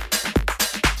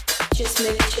 Just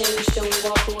make a change, don't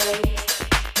walk away.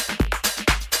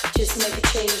 Just make a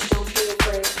change, don't be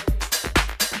afraid.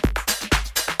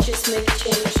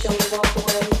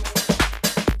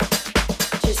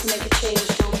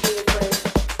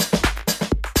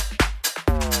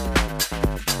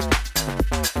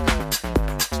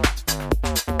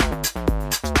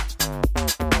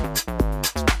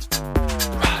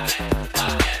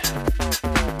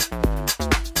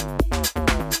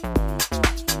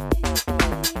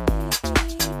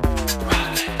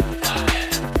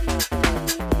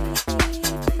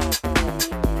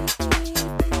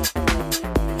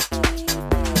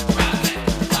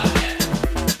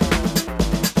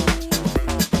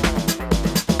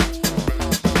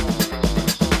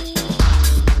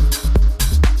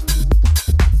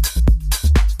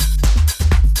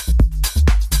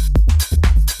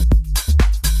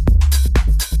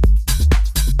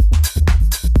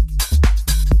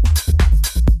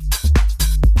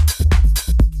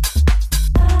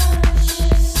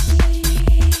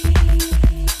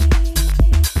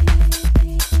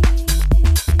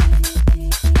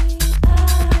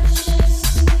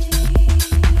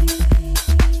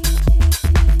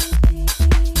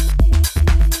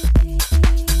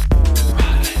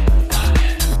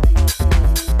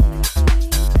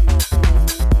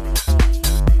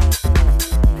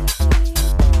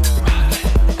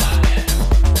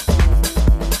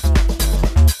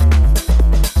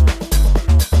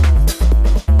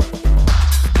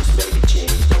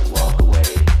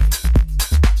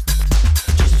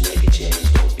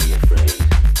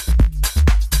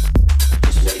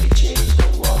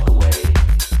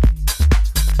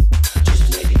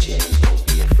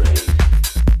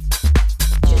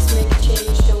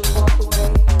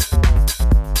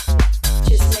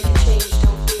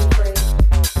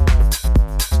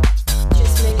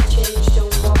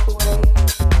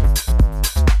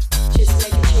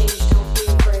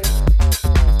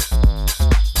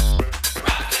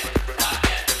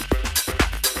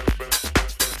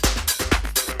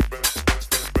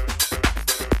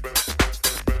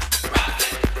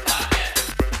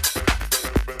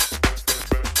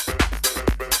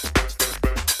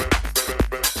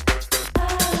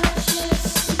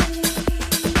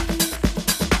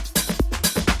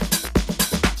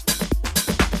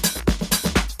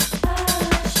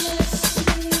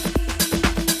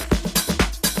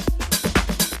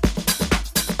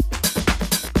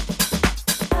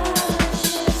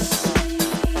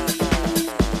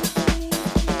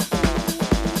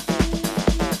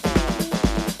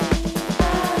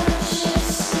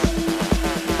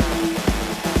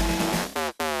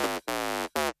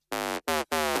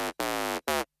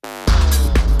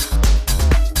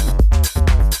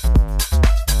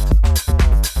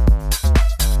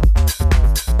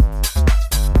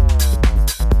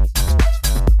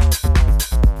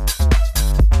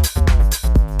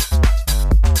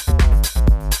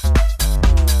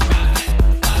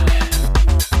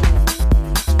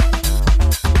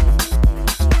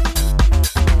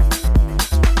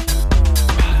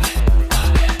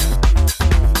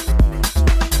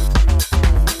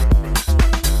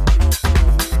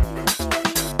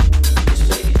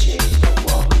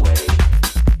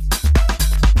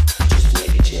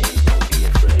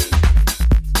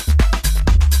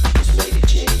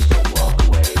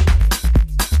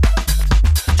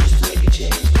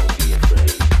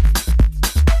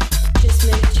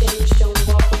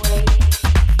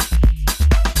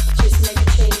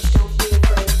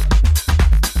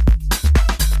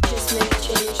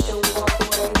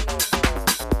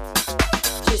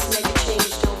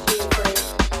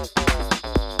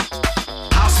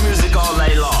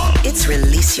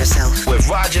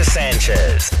 Roger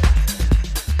Sanchez.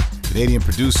 Canadian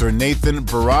producer Nathan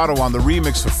Barato on the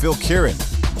remix for Phil Kieran.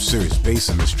 Some serious bass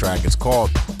in this track. It's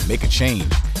called Make a Change,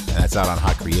 and that's out on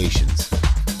Hot Creations.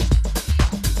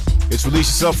 It's Release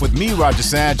Yourself with me, Roger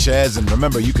Sanchez, and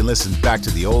remember, you can listen back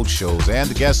to the old shows and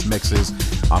the guest mixes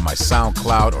on my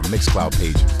SoundCloud or Mixcloud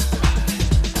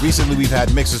pages. Recently, we've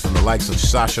had mixes from the likes of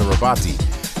Sasha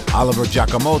Rabati, Oliver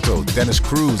Giacomoto, Dennis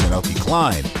Cruz, and LP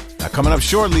Klein. Now, coming up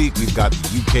shortly, we've got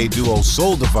the UK duo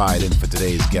Soul Divide in for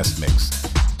today's guest mix.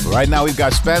 But right now, we've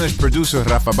got Spanish producer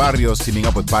Rafa Barrios teaming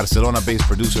up with Barcelona-based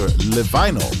producer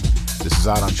Levino. This is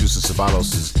out on Chusas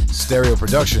Ceballos' Stereo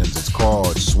Productions. It's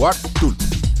called Swaktul.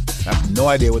 I have no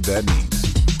idea what that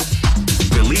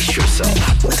means. Release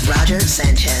Yourself with Roger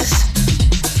Sanchez.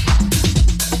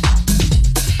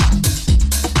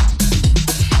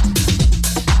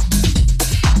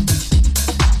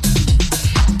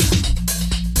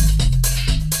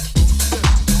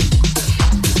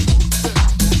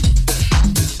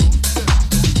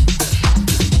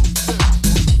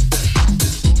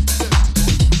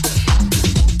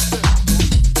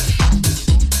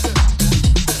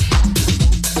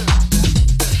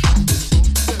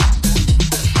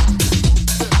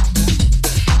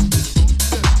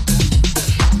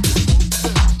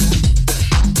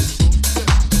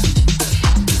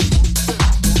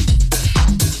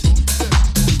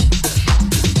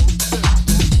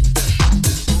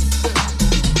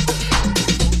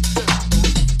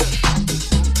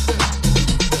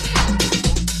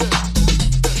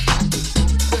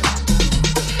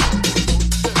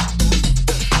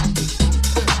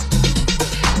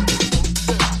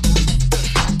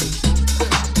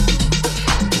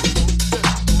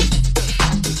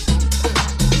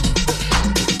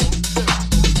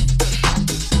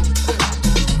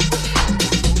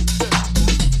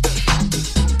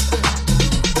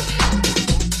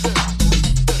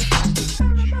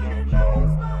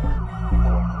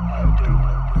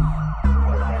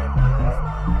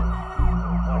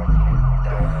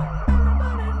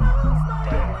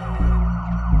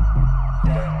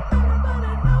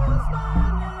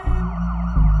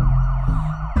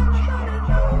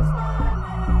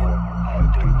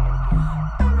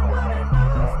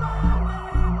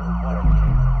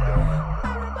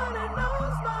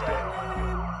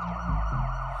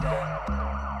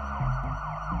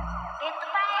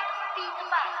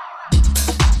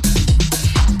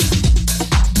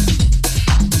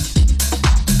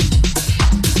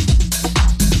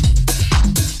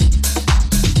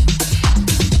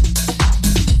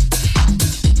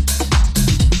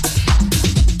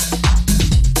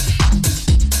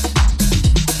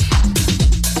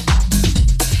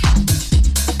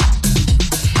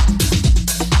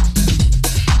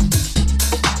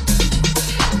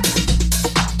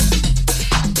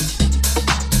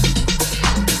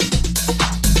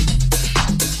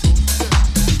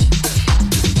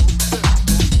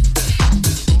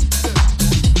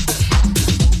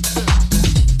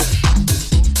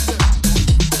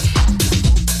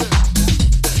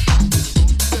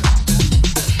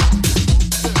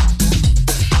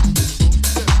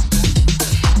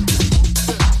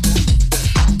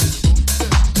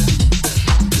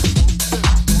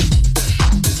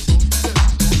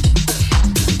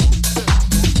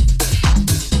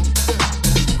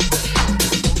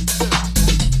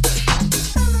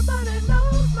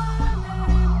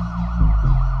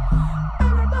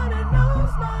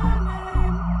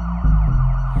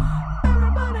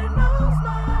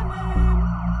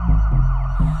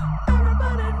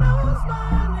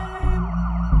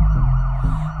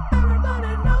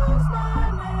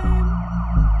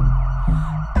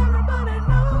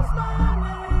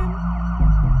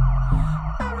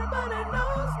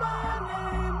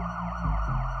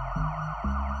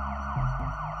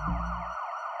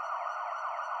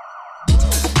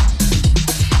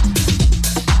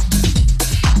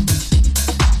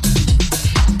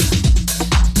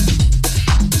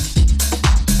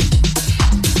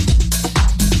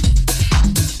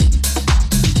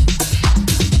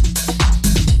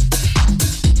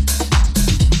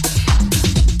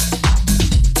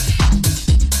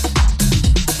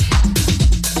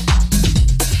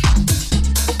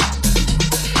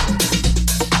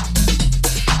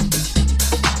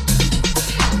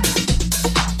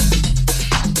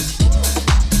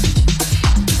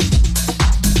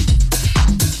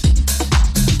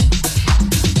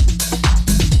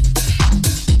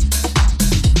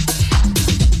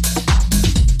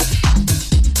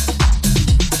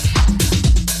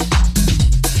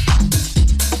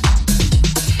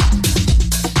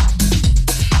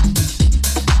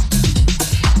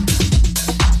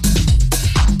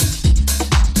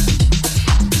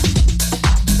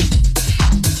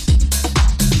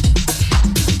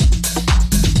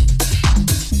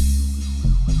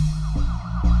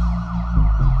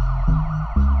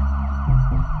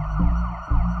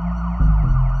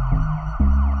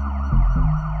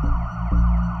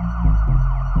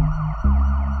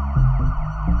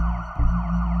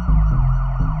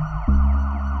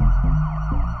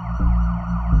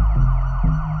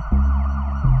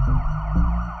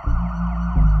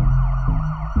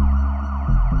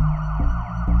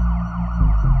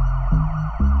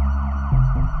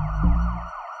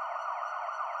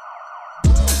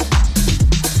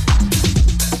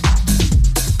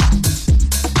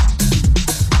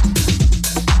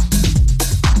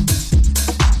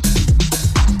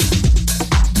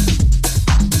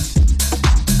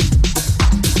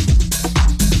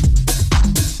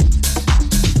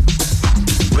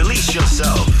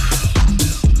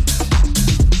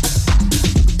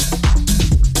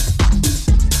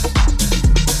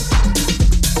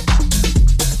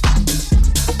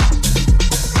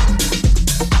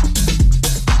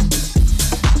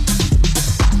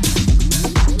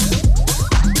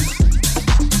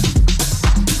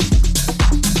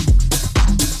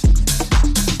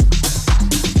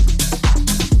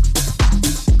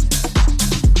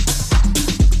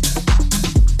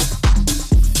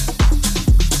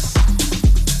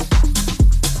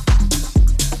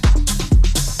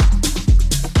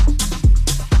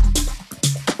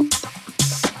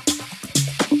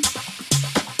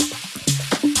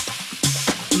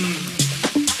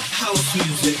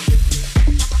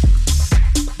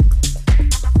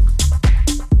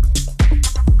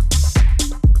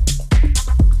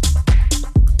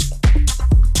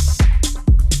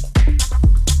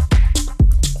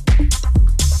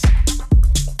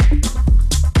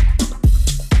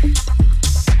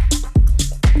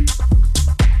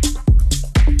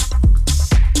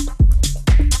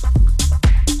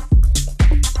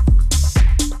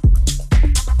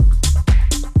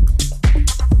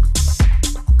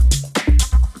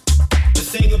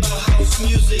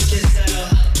 music is that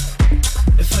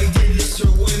if I did this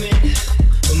for women,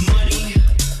 or money,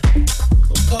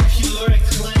 or popular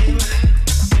acclaim,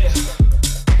 yeah,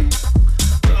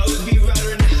 I would be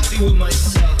rather unhappy with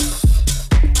myself.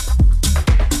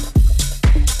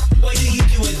 Why do you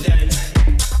do it then?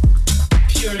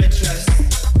 Pure interest.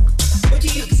 What do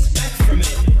you expect from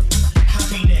it?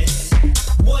 Happiness.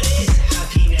 What is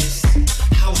happiness?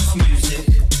 House music.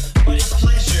 What is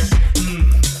pleasure?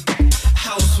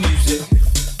 House music.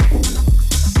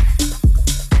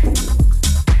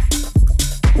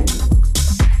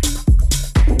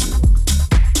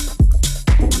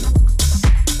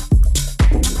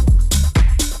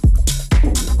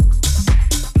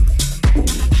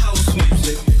 House music.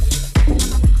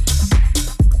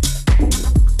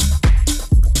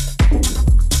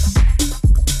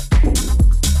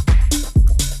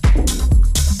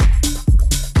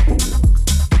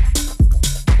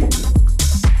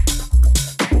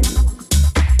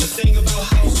 The thing about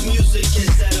house music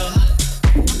is that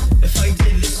if I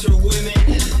did this for women,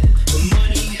 or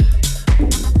money,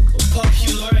 or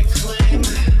popular acclaim,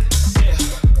 yeah,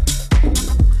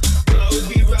 I would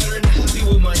be rather unhappy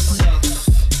with myself.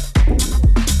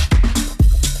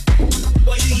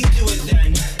 Why do you do it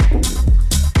then?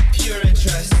 Pure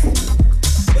interest.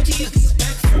 What do you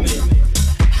expect from it?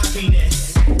 Happiness.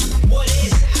 What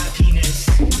is happiness?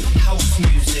 House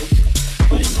music.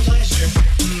 What is pleasure?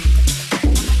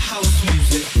 House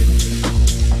music.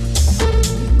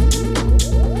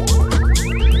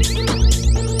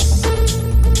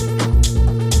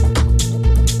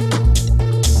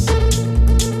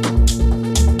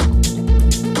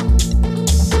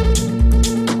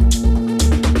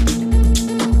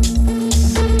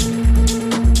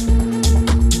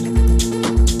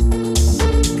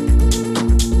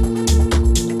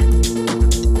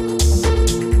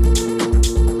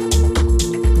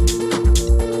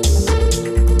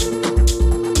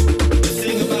 The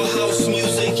thing about house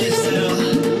music is that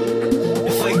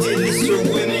if I did this for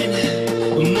women,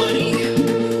 or money,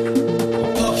 or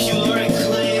popular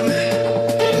acclaim, yeah,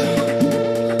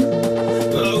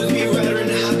 I would be rather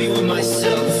unhappy with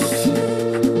myself.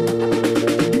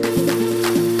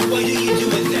 Why do you do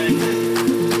it then?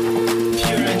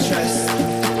 Pure interest.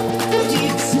 What do you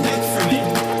expect from it?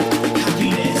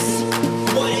 Happiness.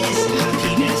 What is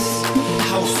happiness?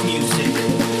 House music.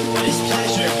 What is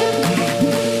pleasure?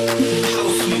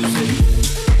 House music.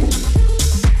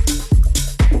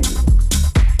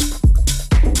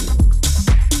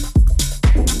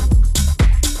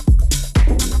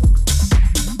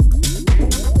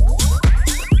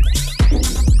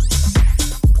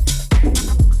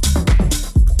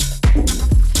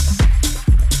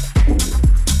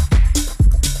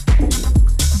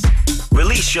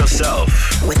 Release yourself.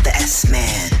 With the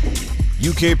S-Man.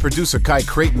 UK producer Kai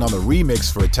Creighton on the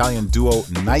remix for Italian duo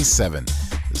Nice 7.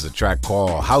 This is a track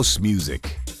called House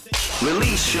Music.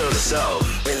 Release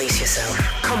yourself. Release yourself.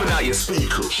 Coming out your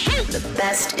speakers. The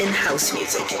best in house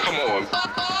music. Come on.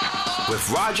 With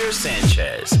Roger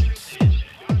Sanchez.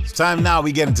 It's time now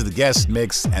we get into the guest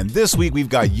mix, and this week we've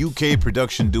got UK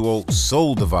production duo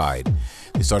Soul Divide.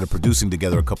 They started producing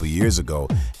together a couple years ago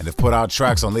and have put out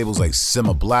tracks on labels like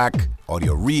Simma Black,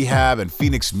 Audio Rehab, and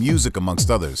Phoenix Music, amongst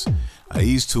others.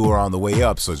 These two are on the way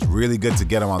up, so it's really good to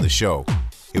get them on the show.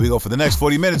 Here we go for the next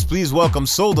 40 minutes. Please welcome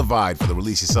Soul Divide for the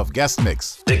Release Yourself guest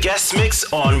mix. The guest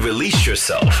mix on Release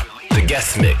Yourself. The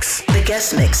guest mix. The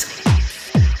guest mix.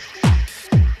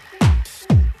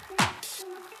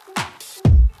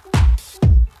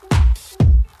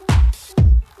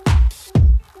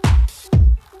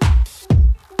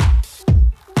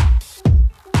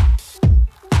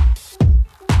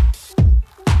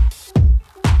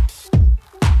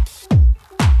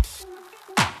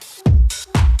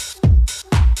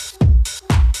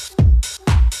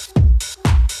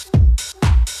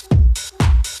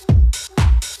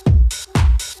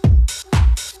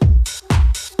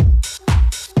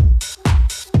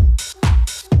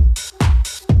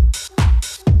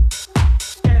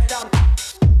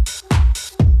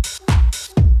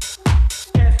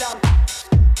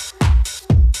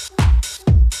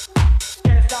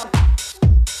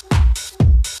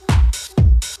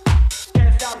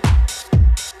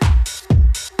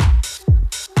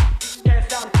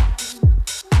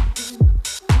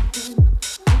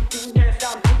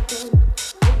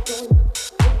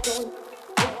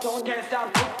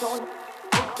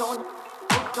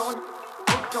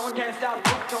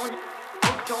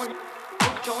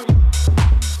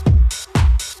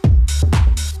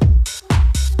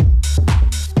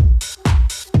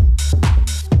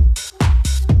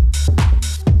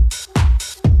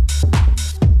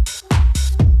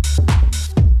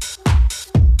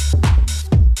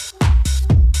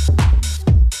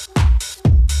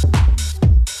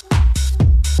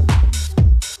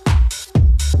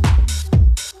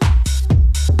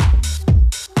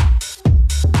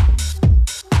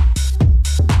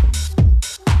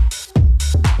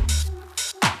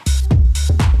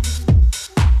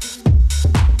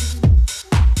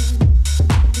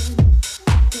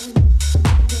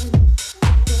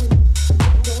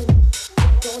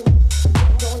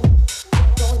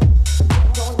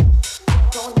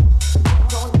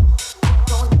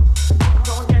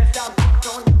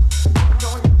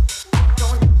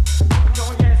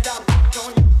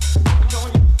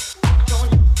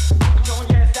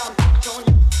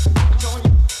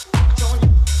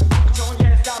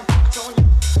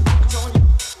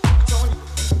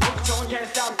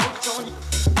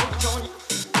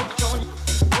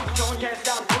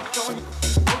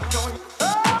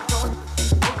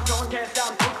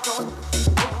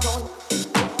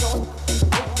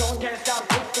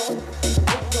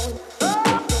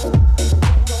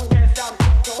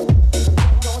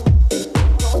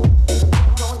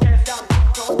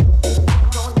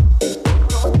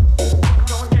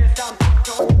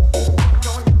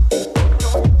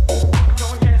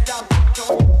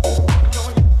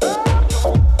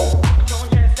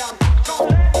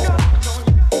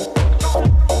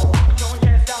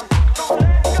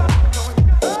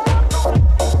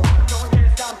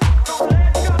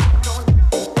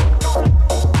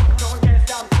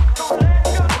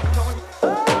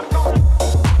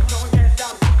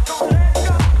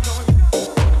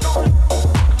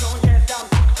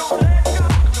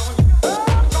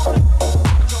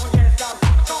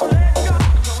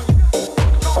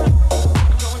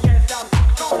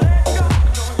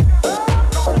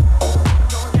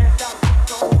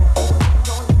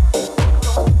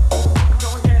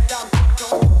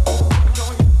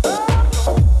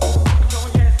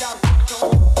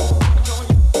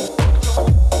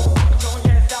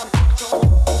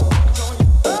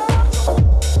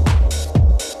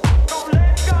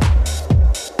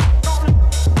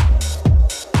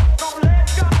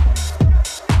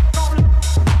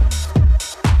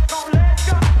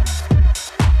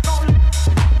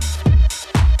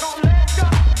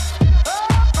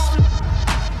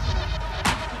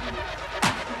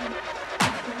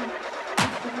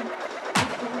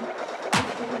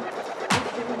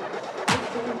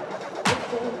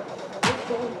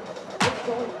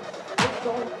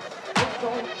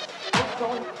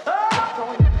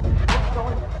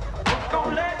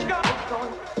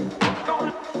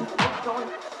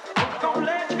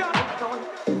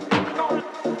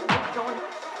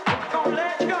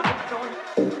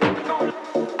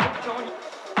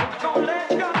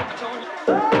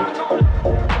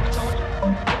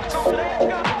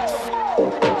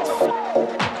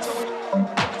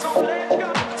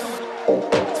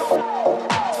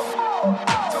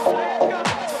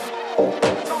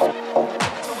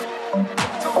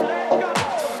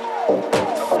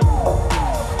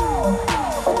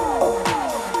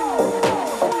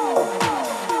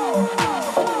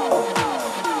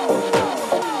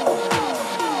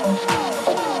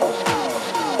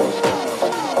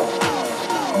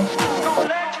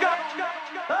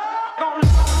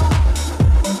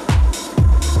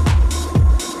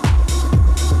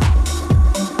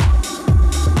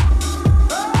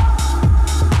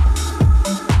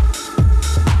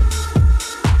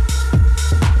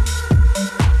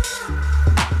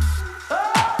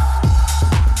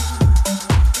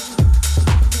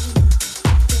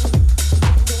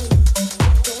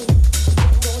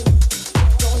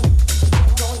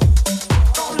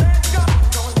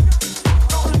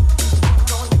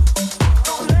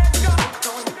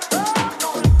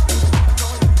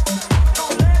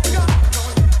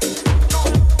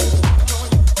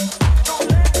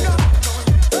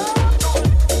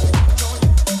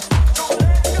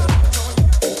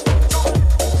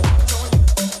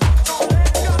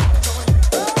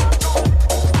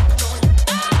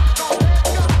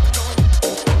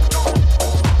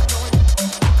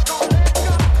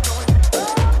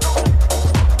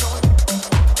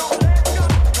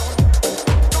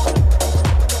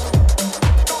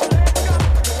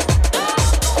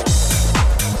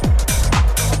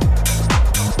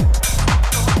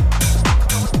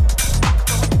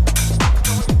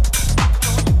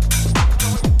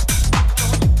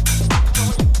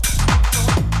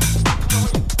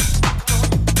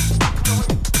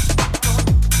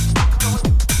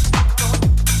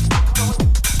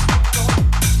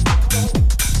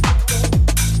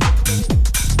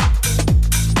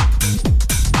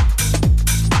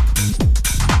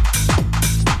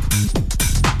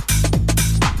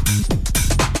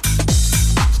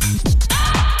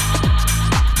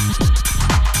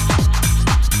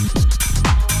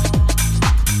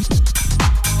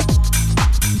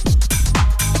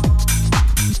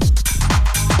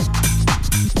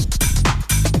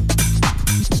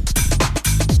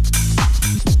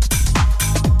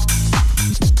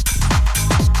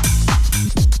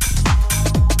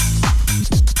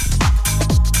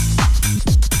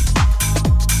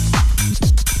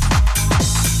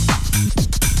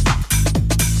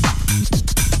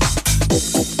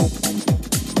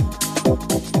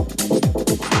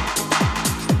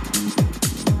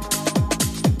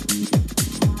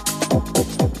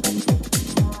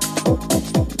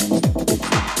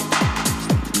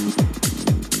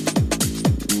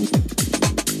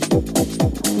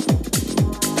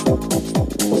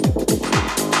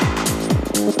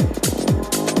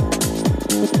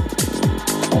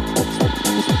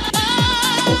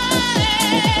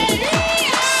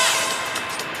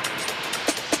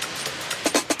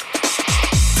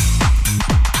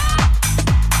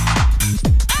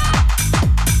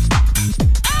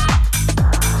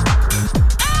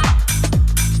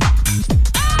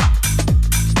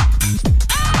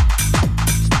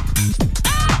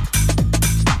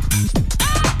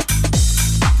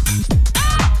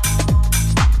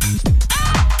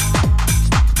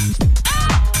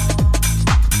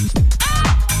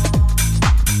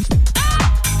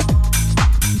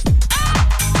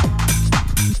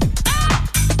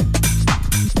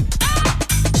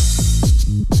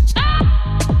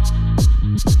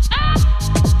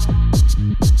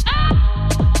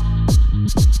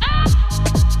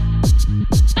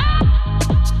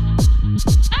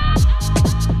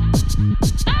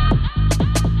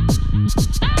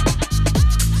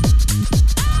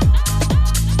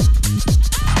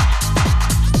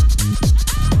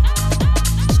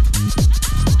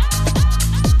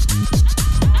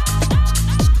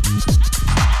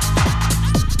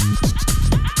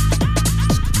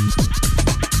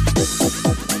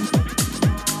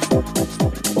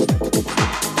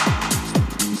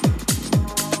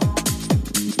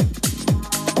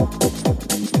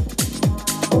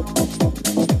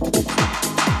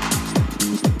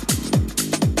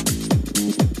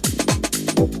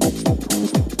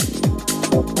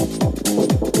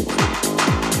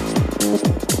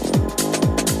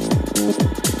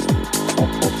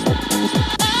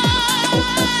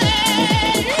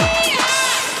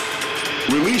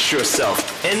 Release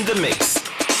yourself in the mix.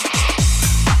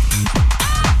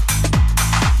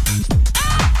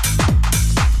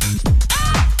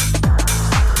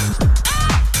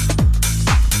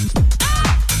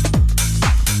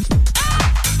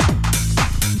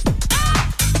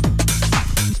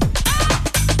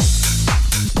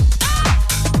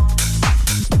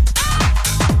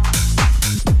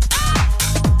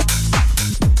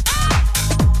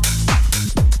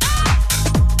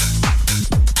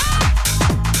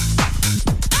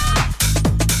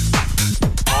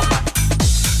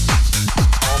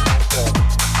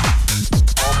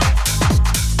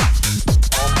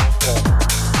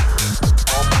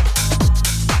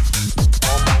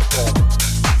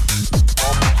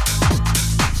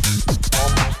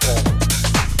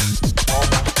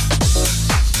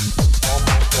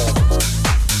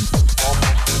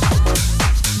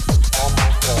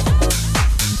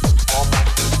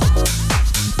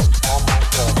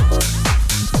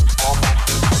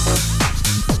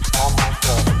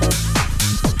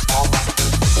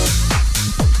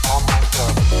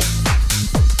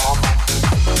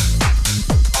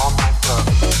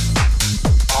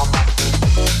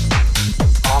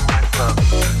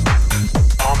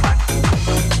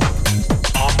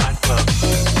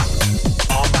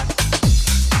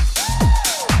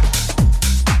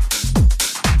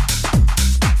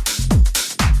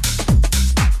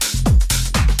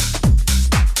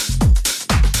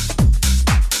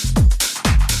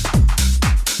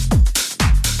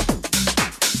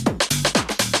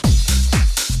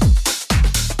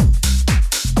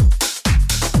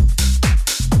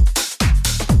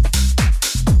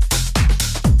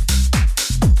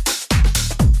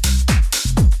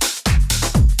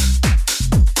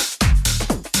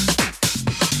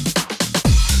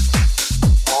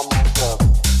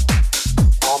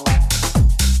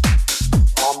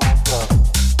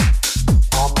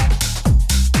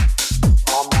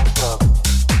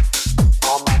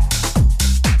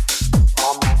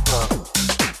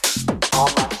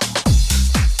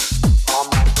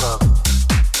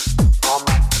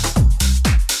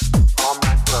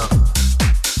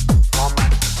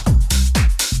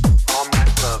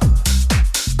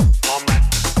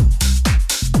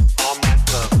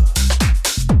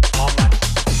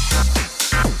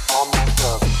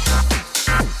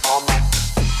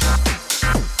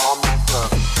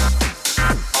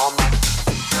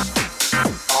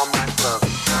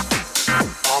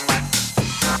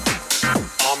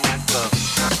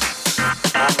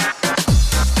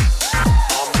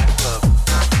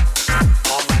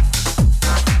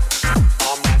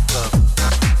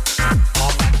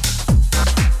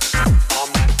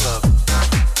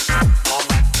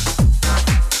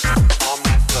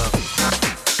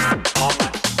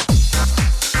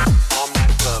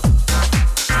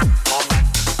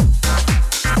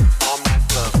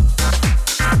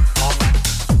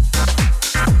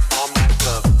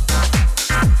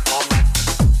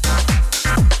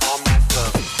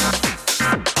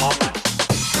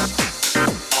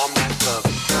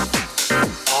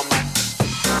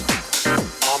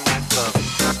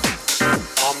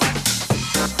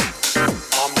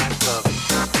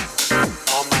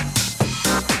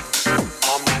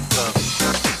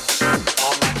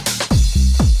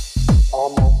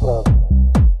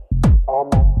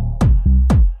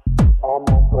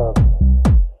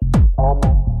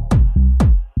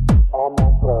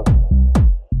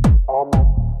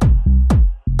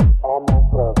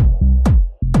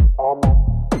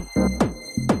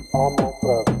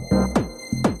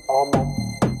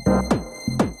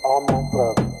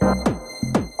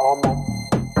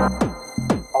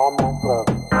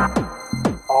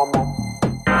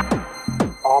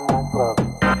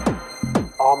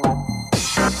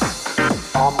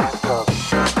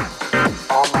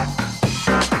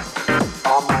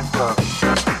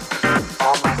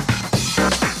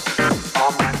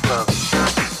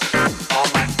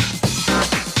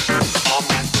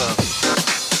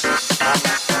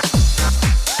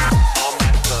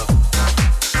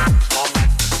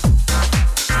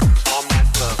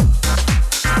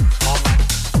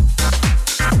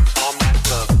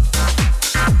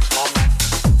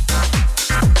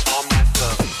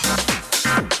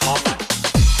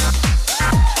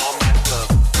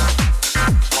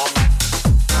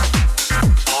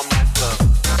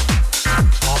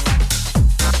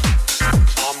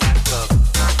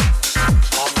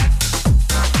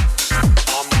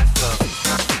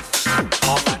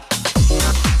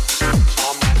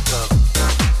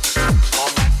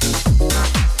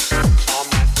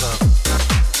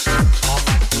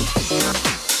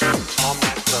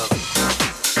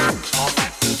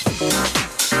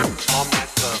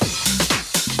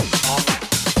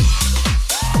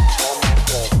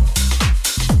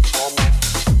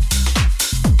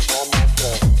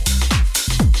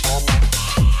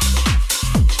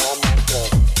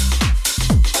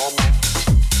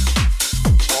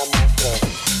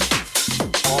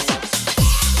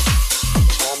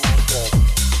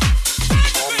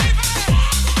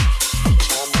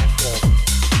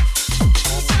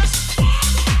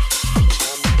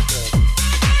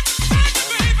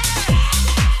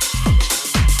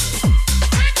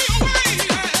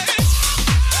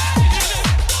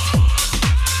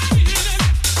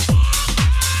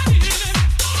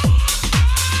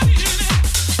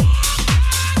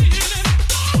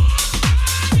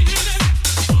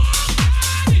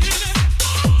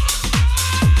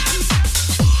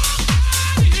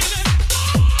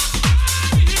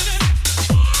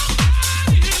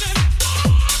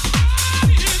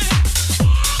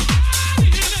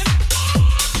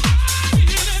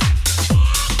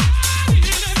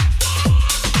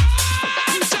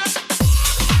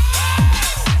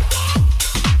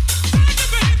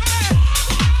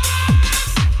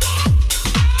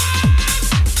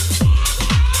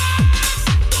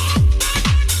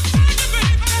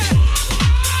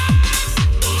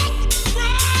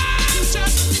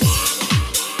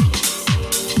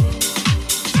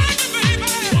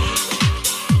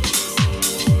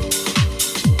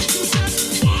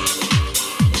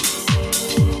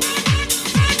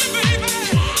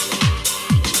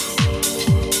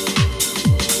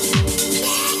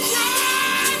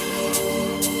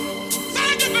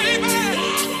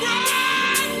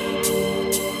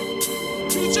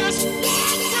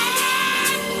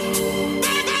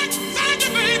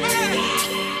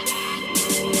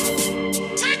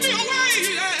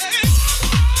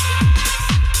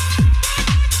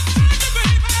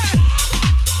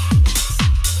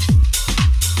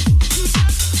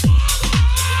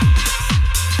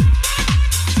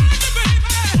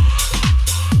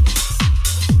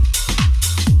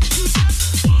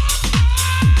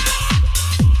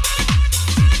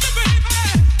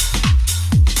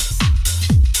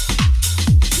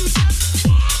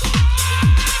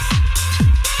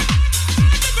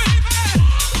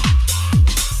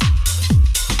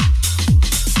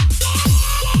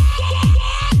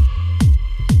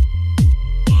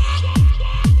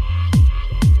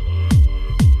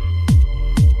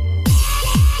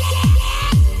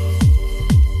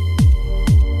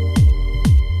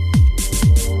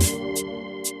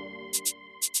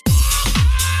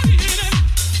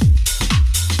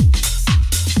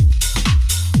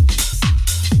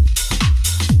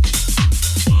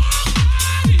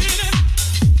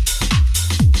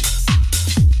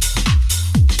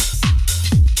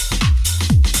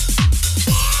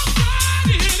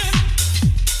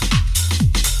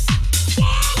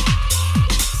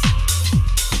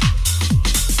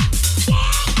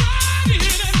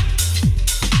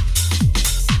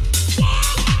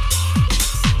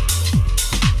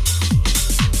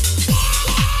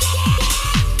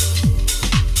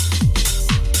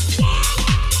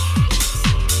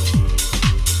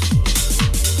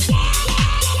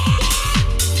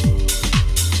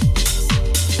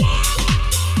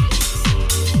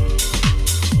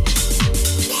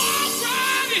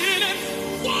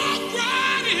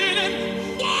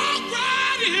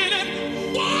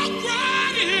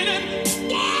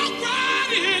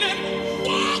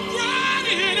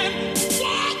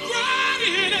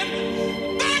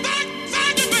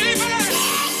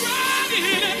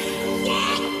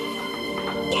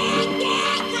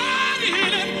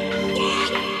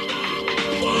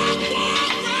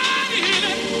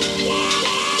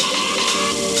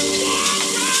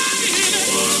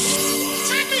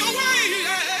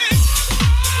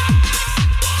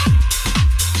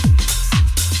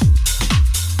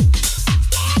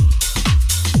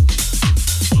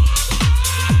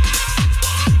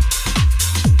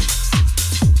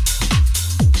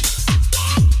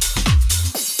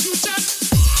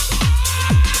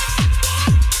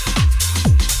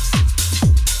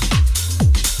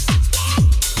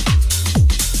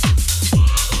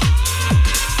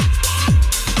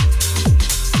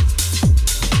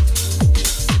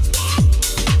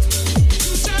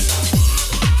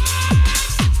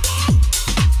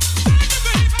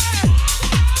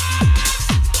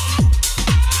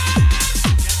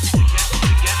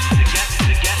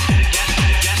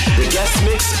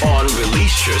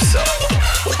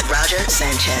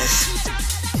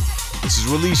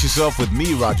 Release Yourself with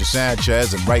me, Roger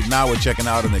Sanchez, and right now we're checking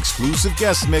out an exclusive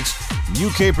guest mix from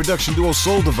UK production duo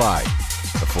Soul Divide.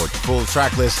 For full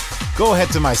track list, go ahead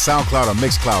to my SoundCloud or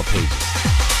Mixcloud pages.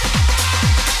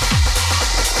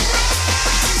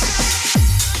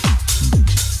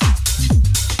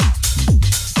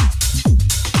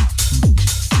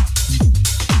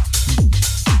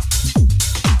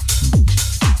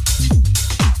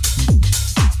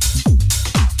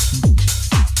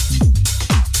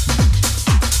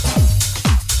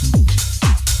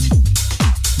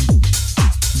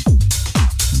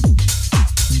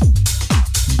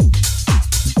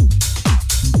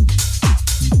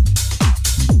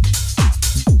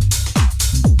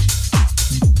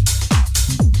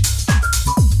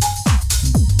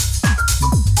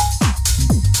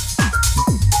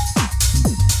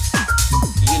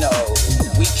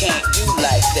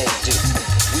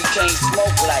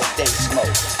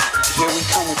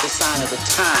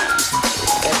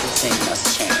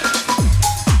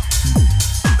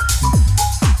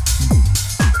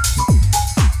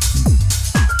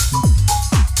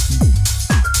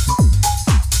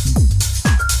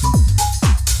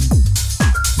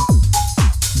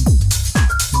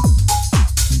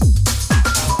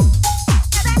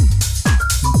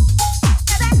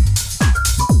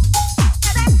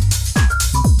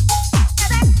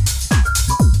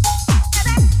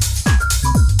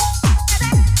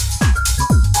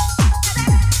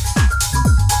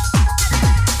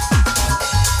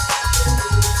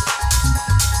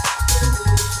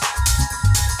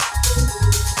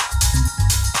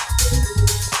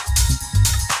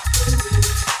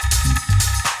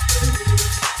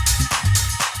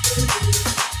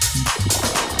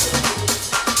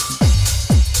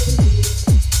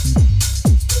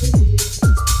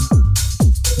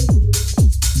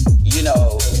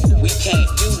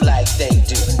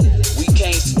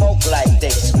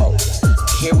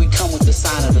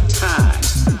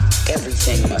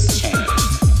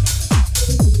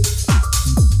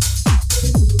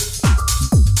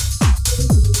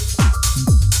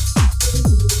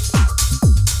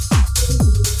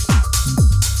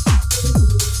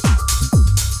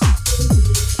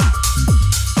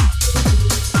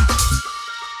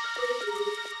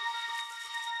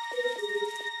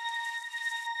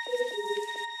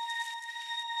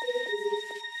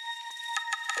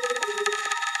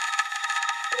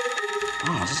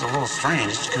 Oh, just a little strange,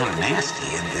 just kind of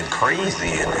nasty and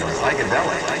crazy and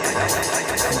psychedelic.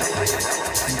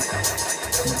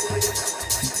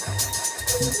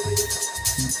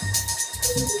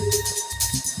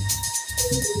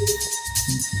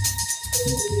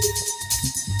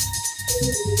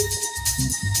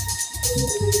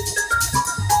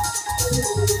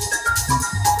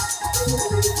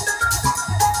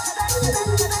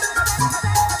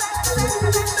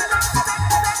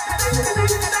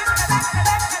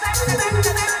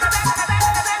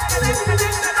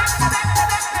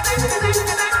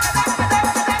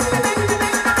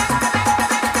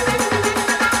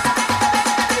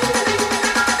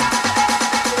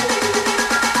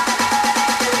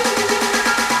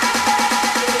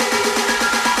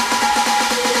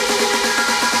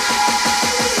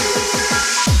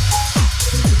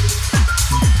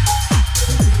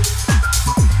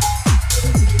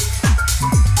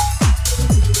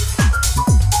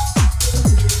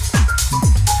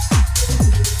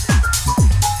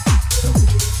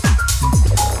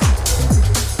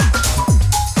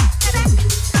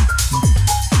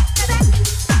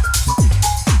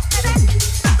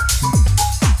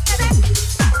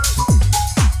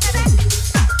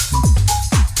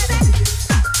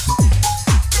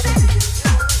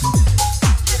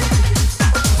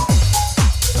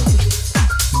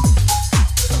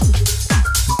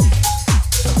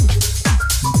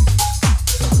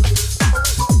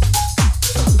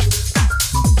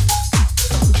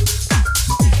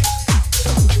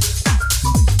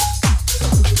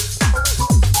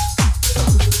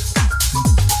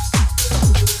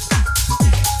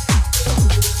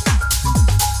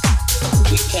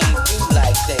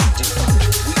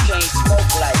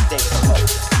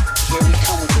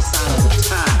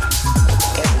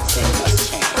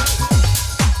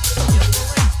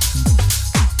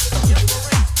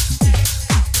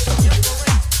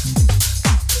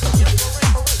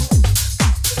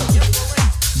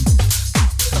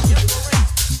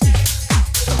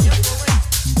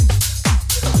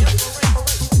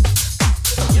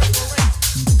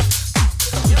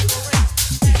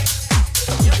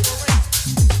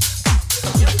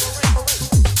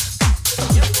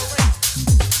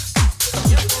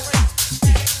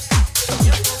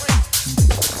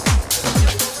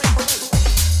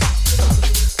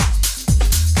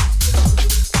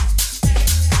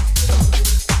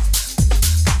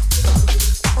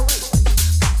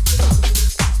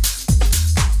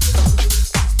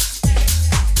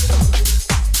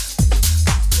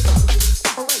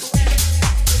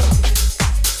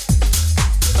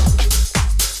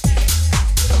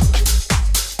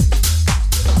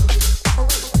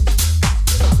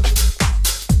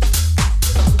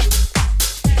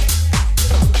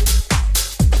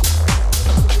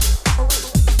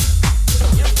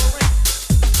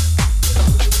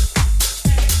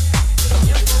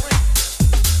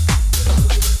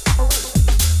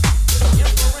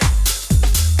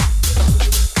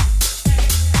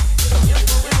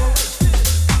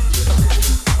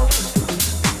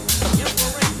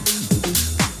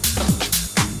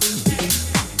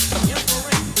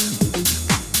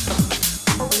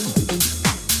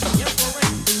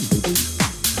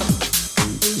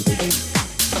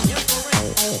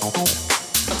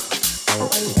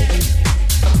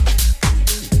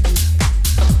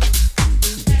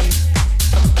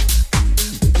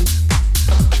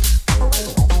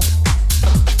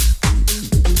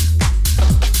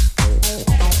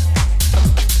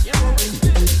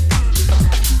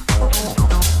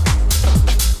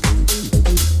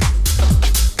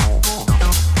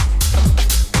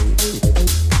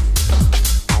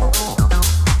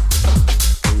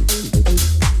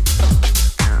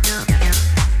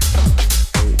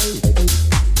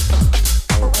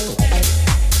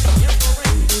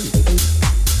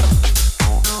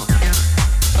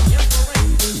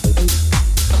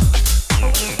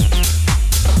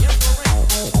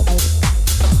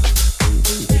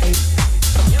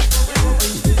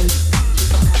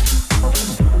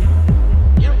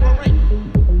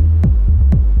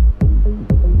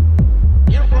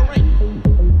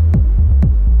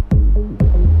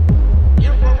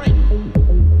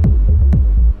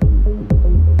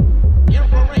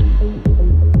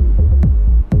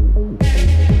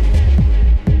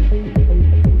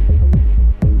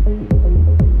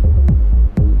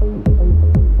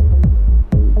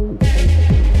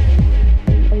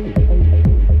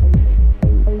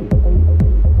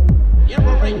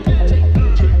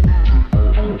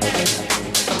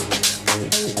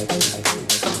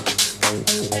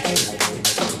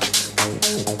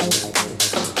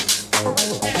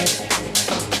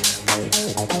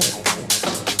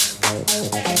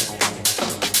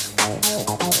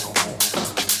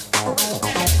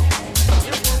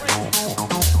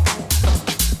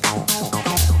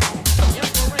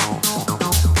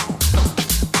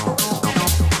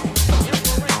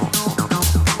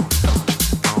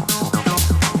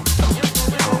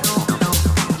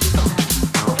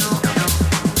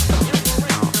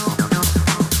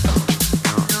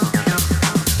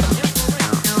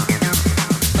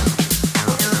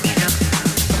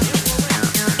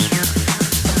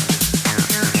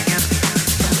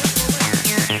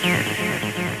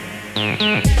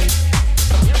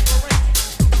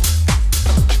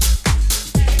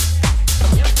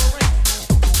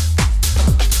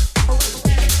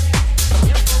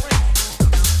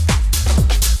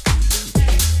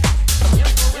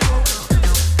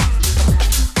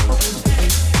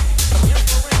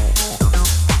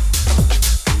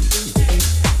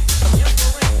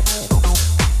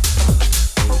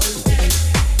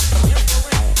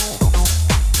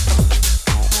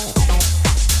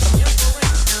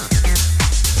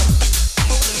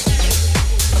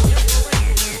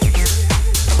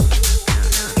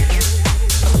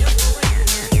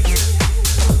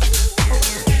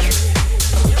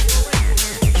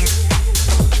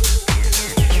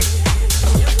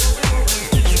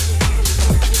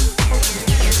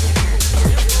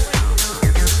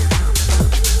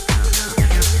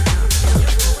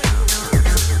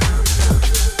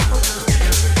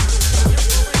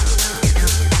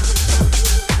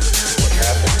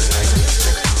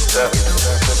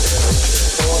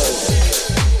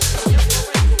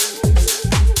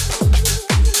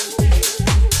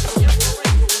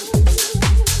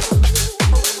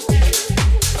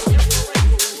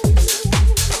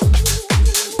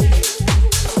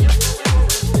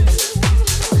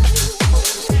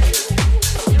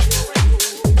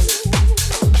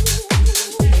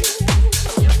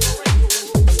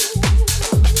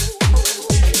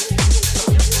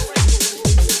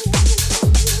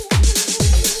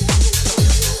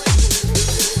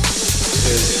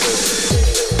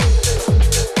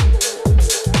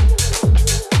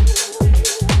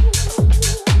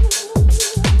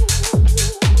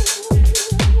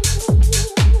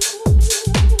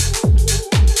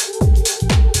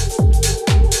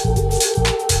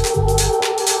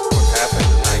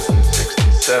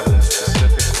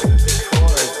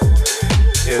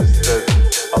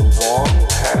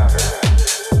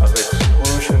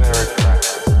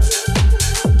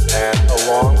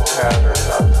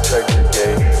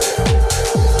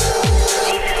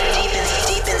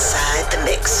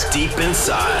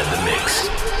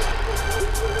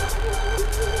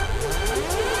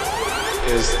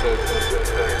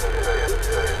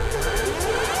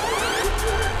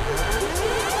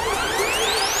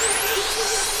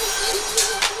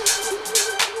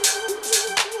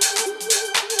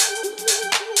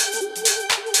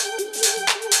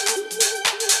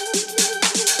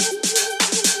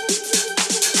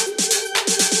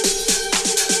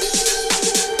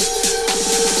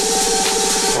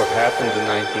 happened in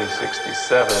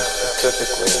 1967,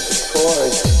 specifically in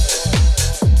Detroit.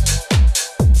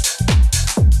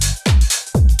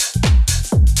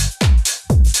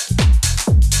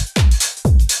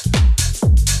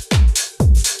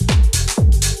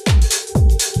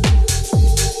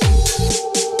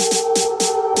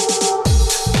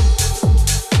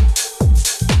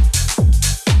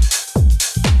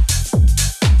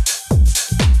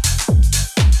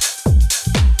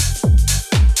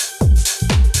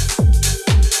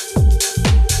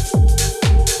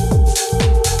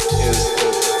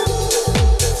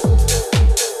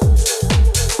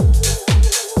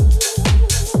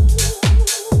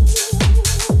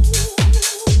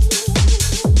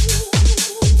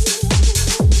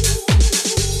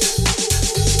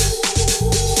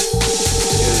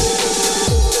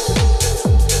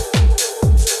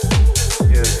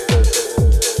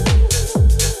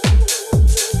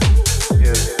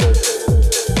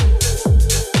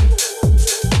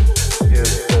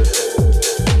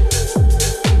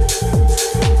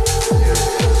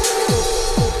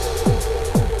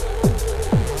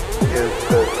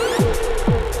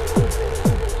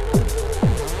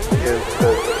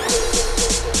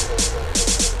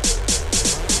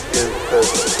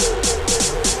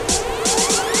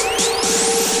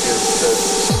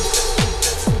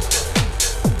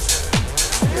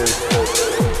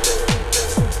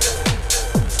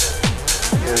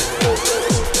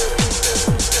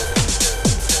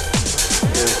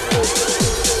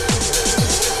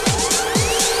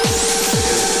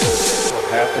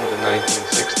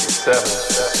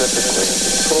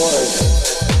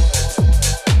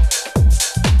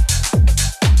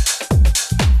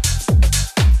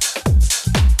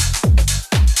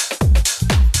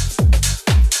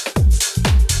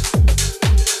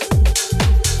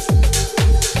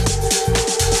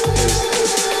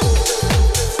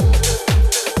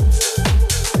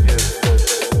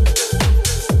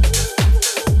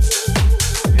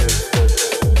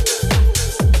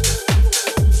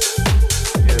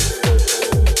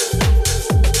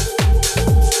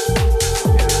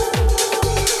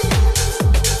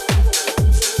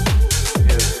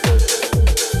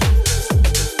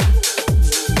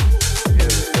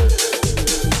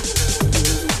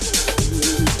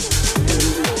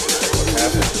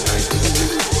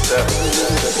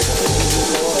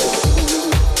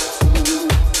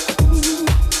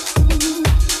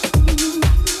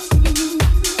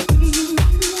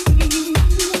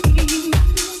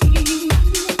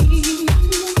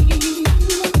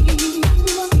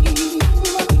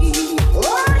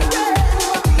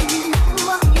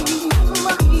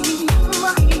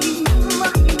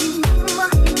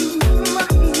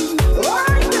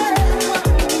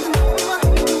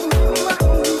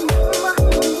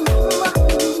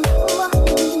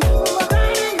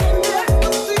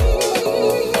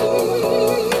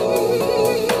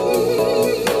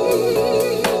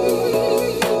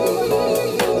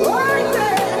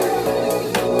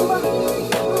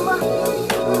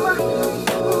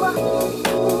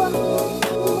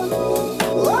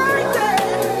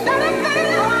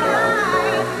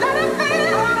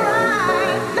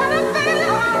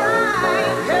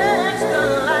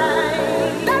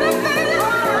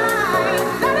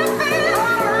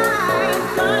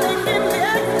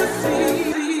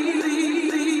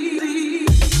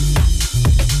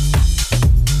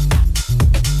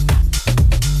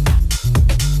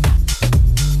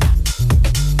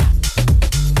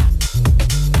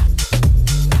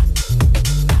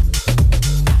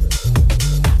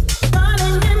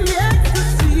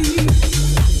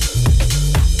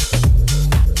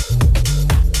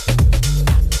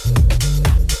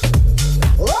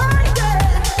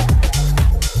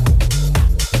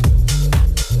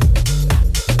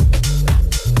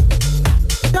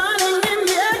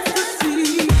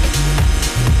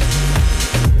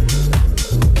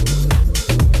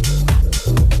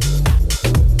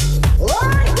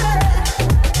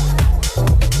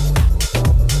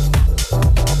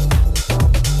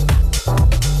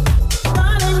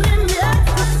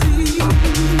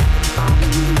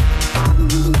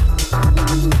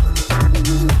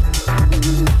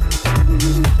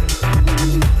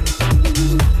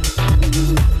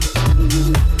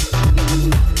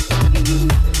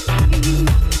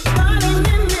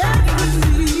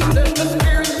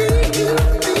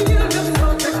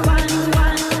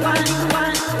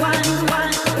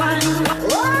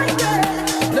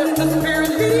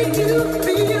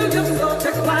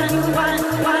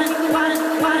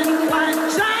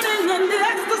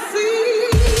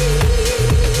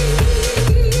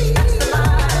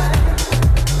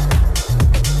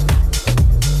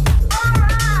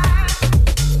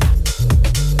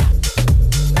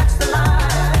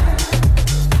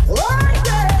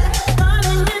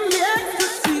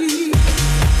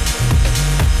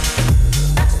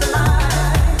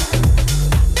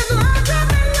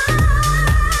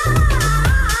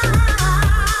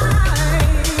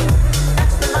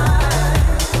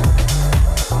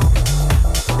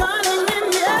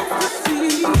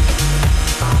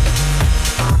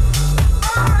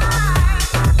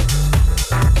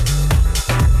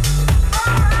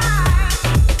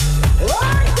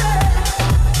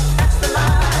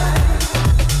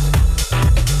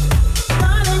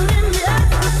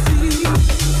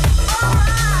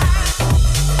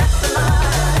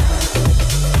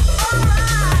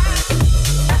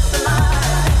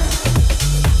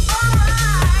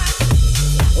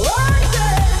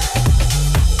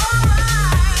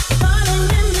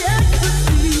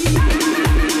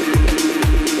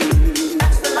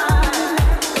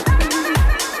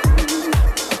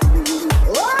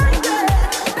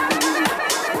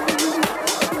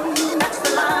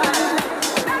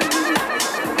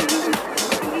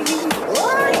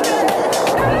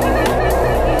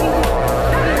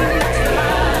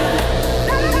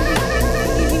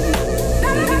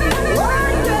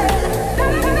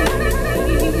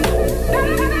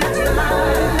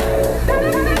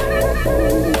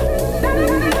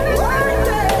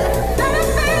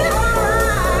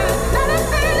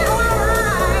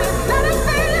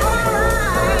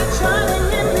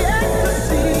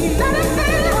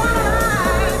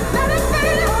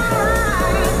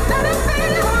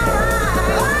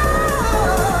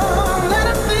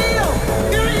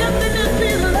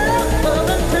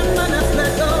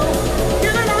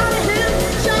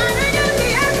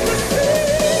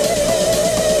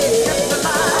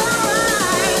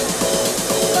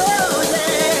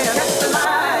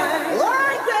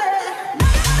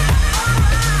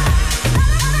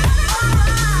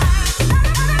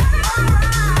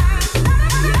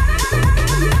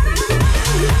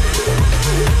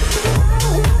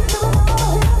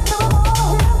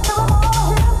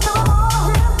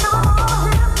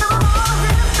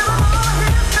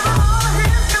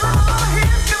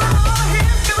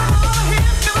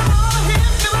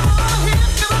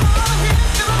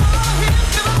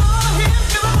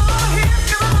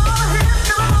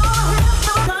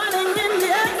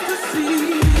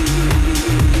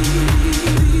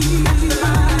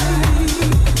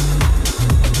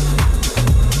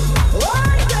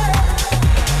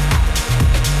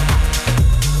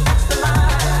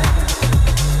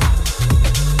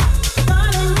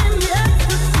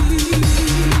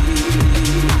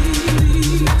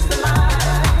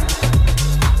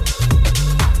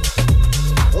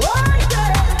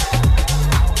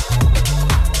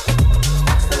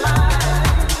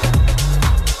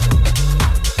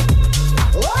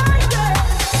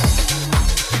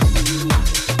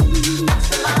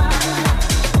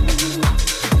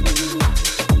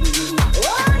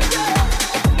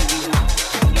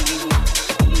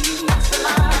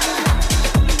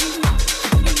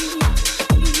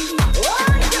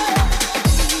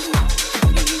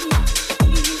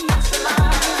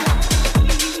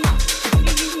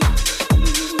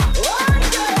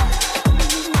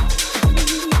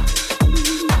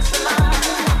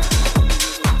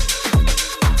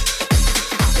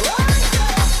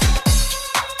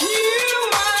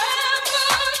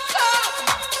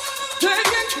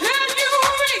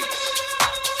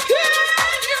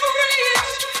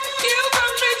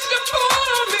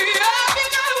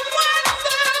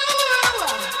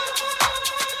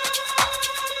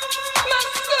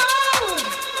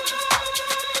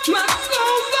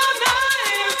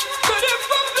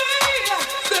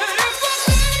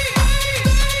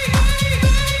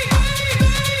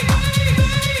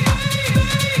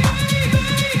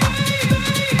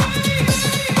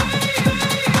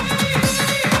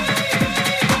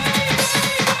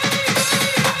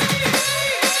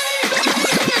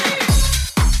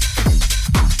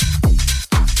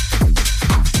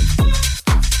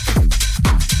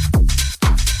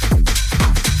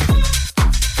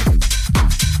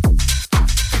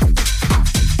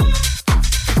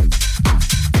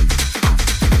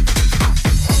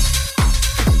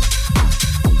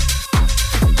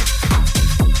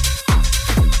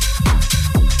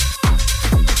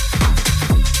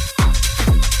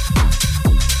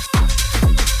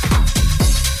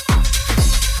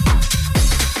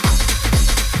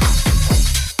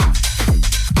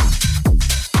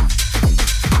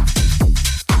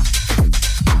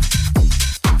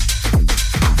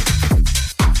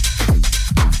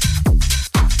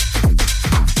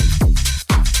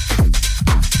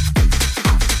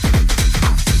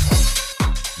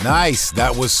 Nice.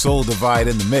 That was Soul Divide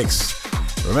in the mix.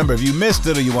 Remember, if you missed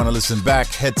it or you want to listen back,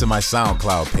 head to my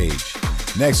SoundCloud page.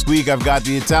 Next week, I've got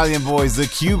the Italian boys, the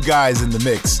Cube Guys, in the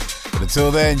mix. But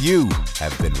until then, you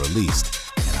have been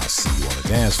released. And I'll see you on the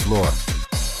dance floor.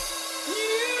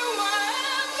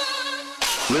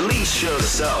 Release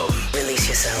yourself. Release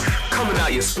yourself. Coming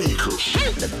out your speakers.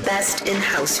 The best in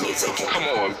house music. Come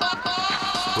on.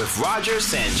 With Roger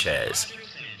Sanchez.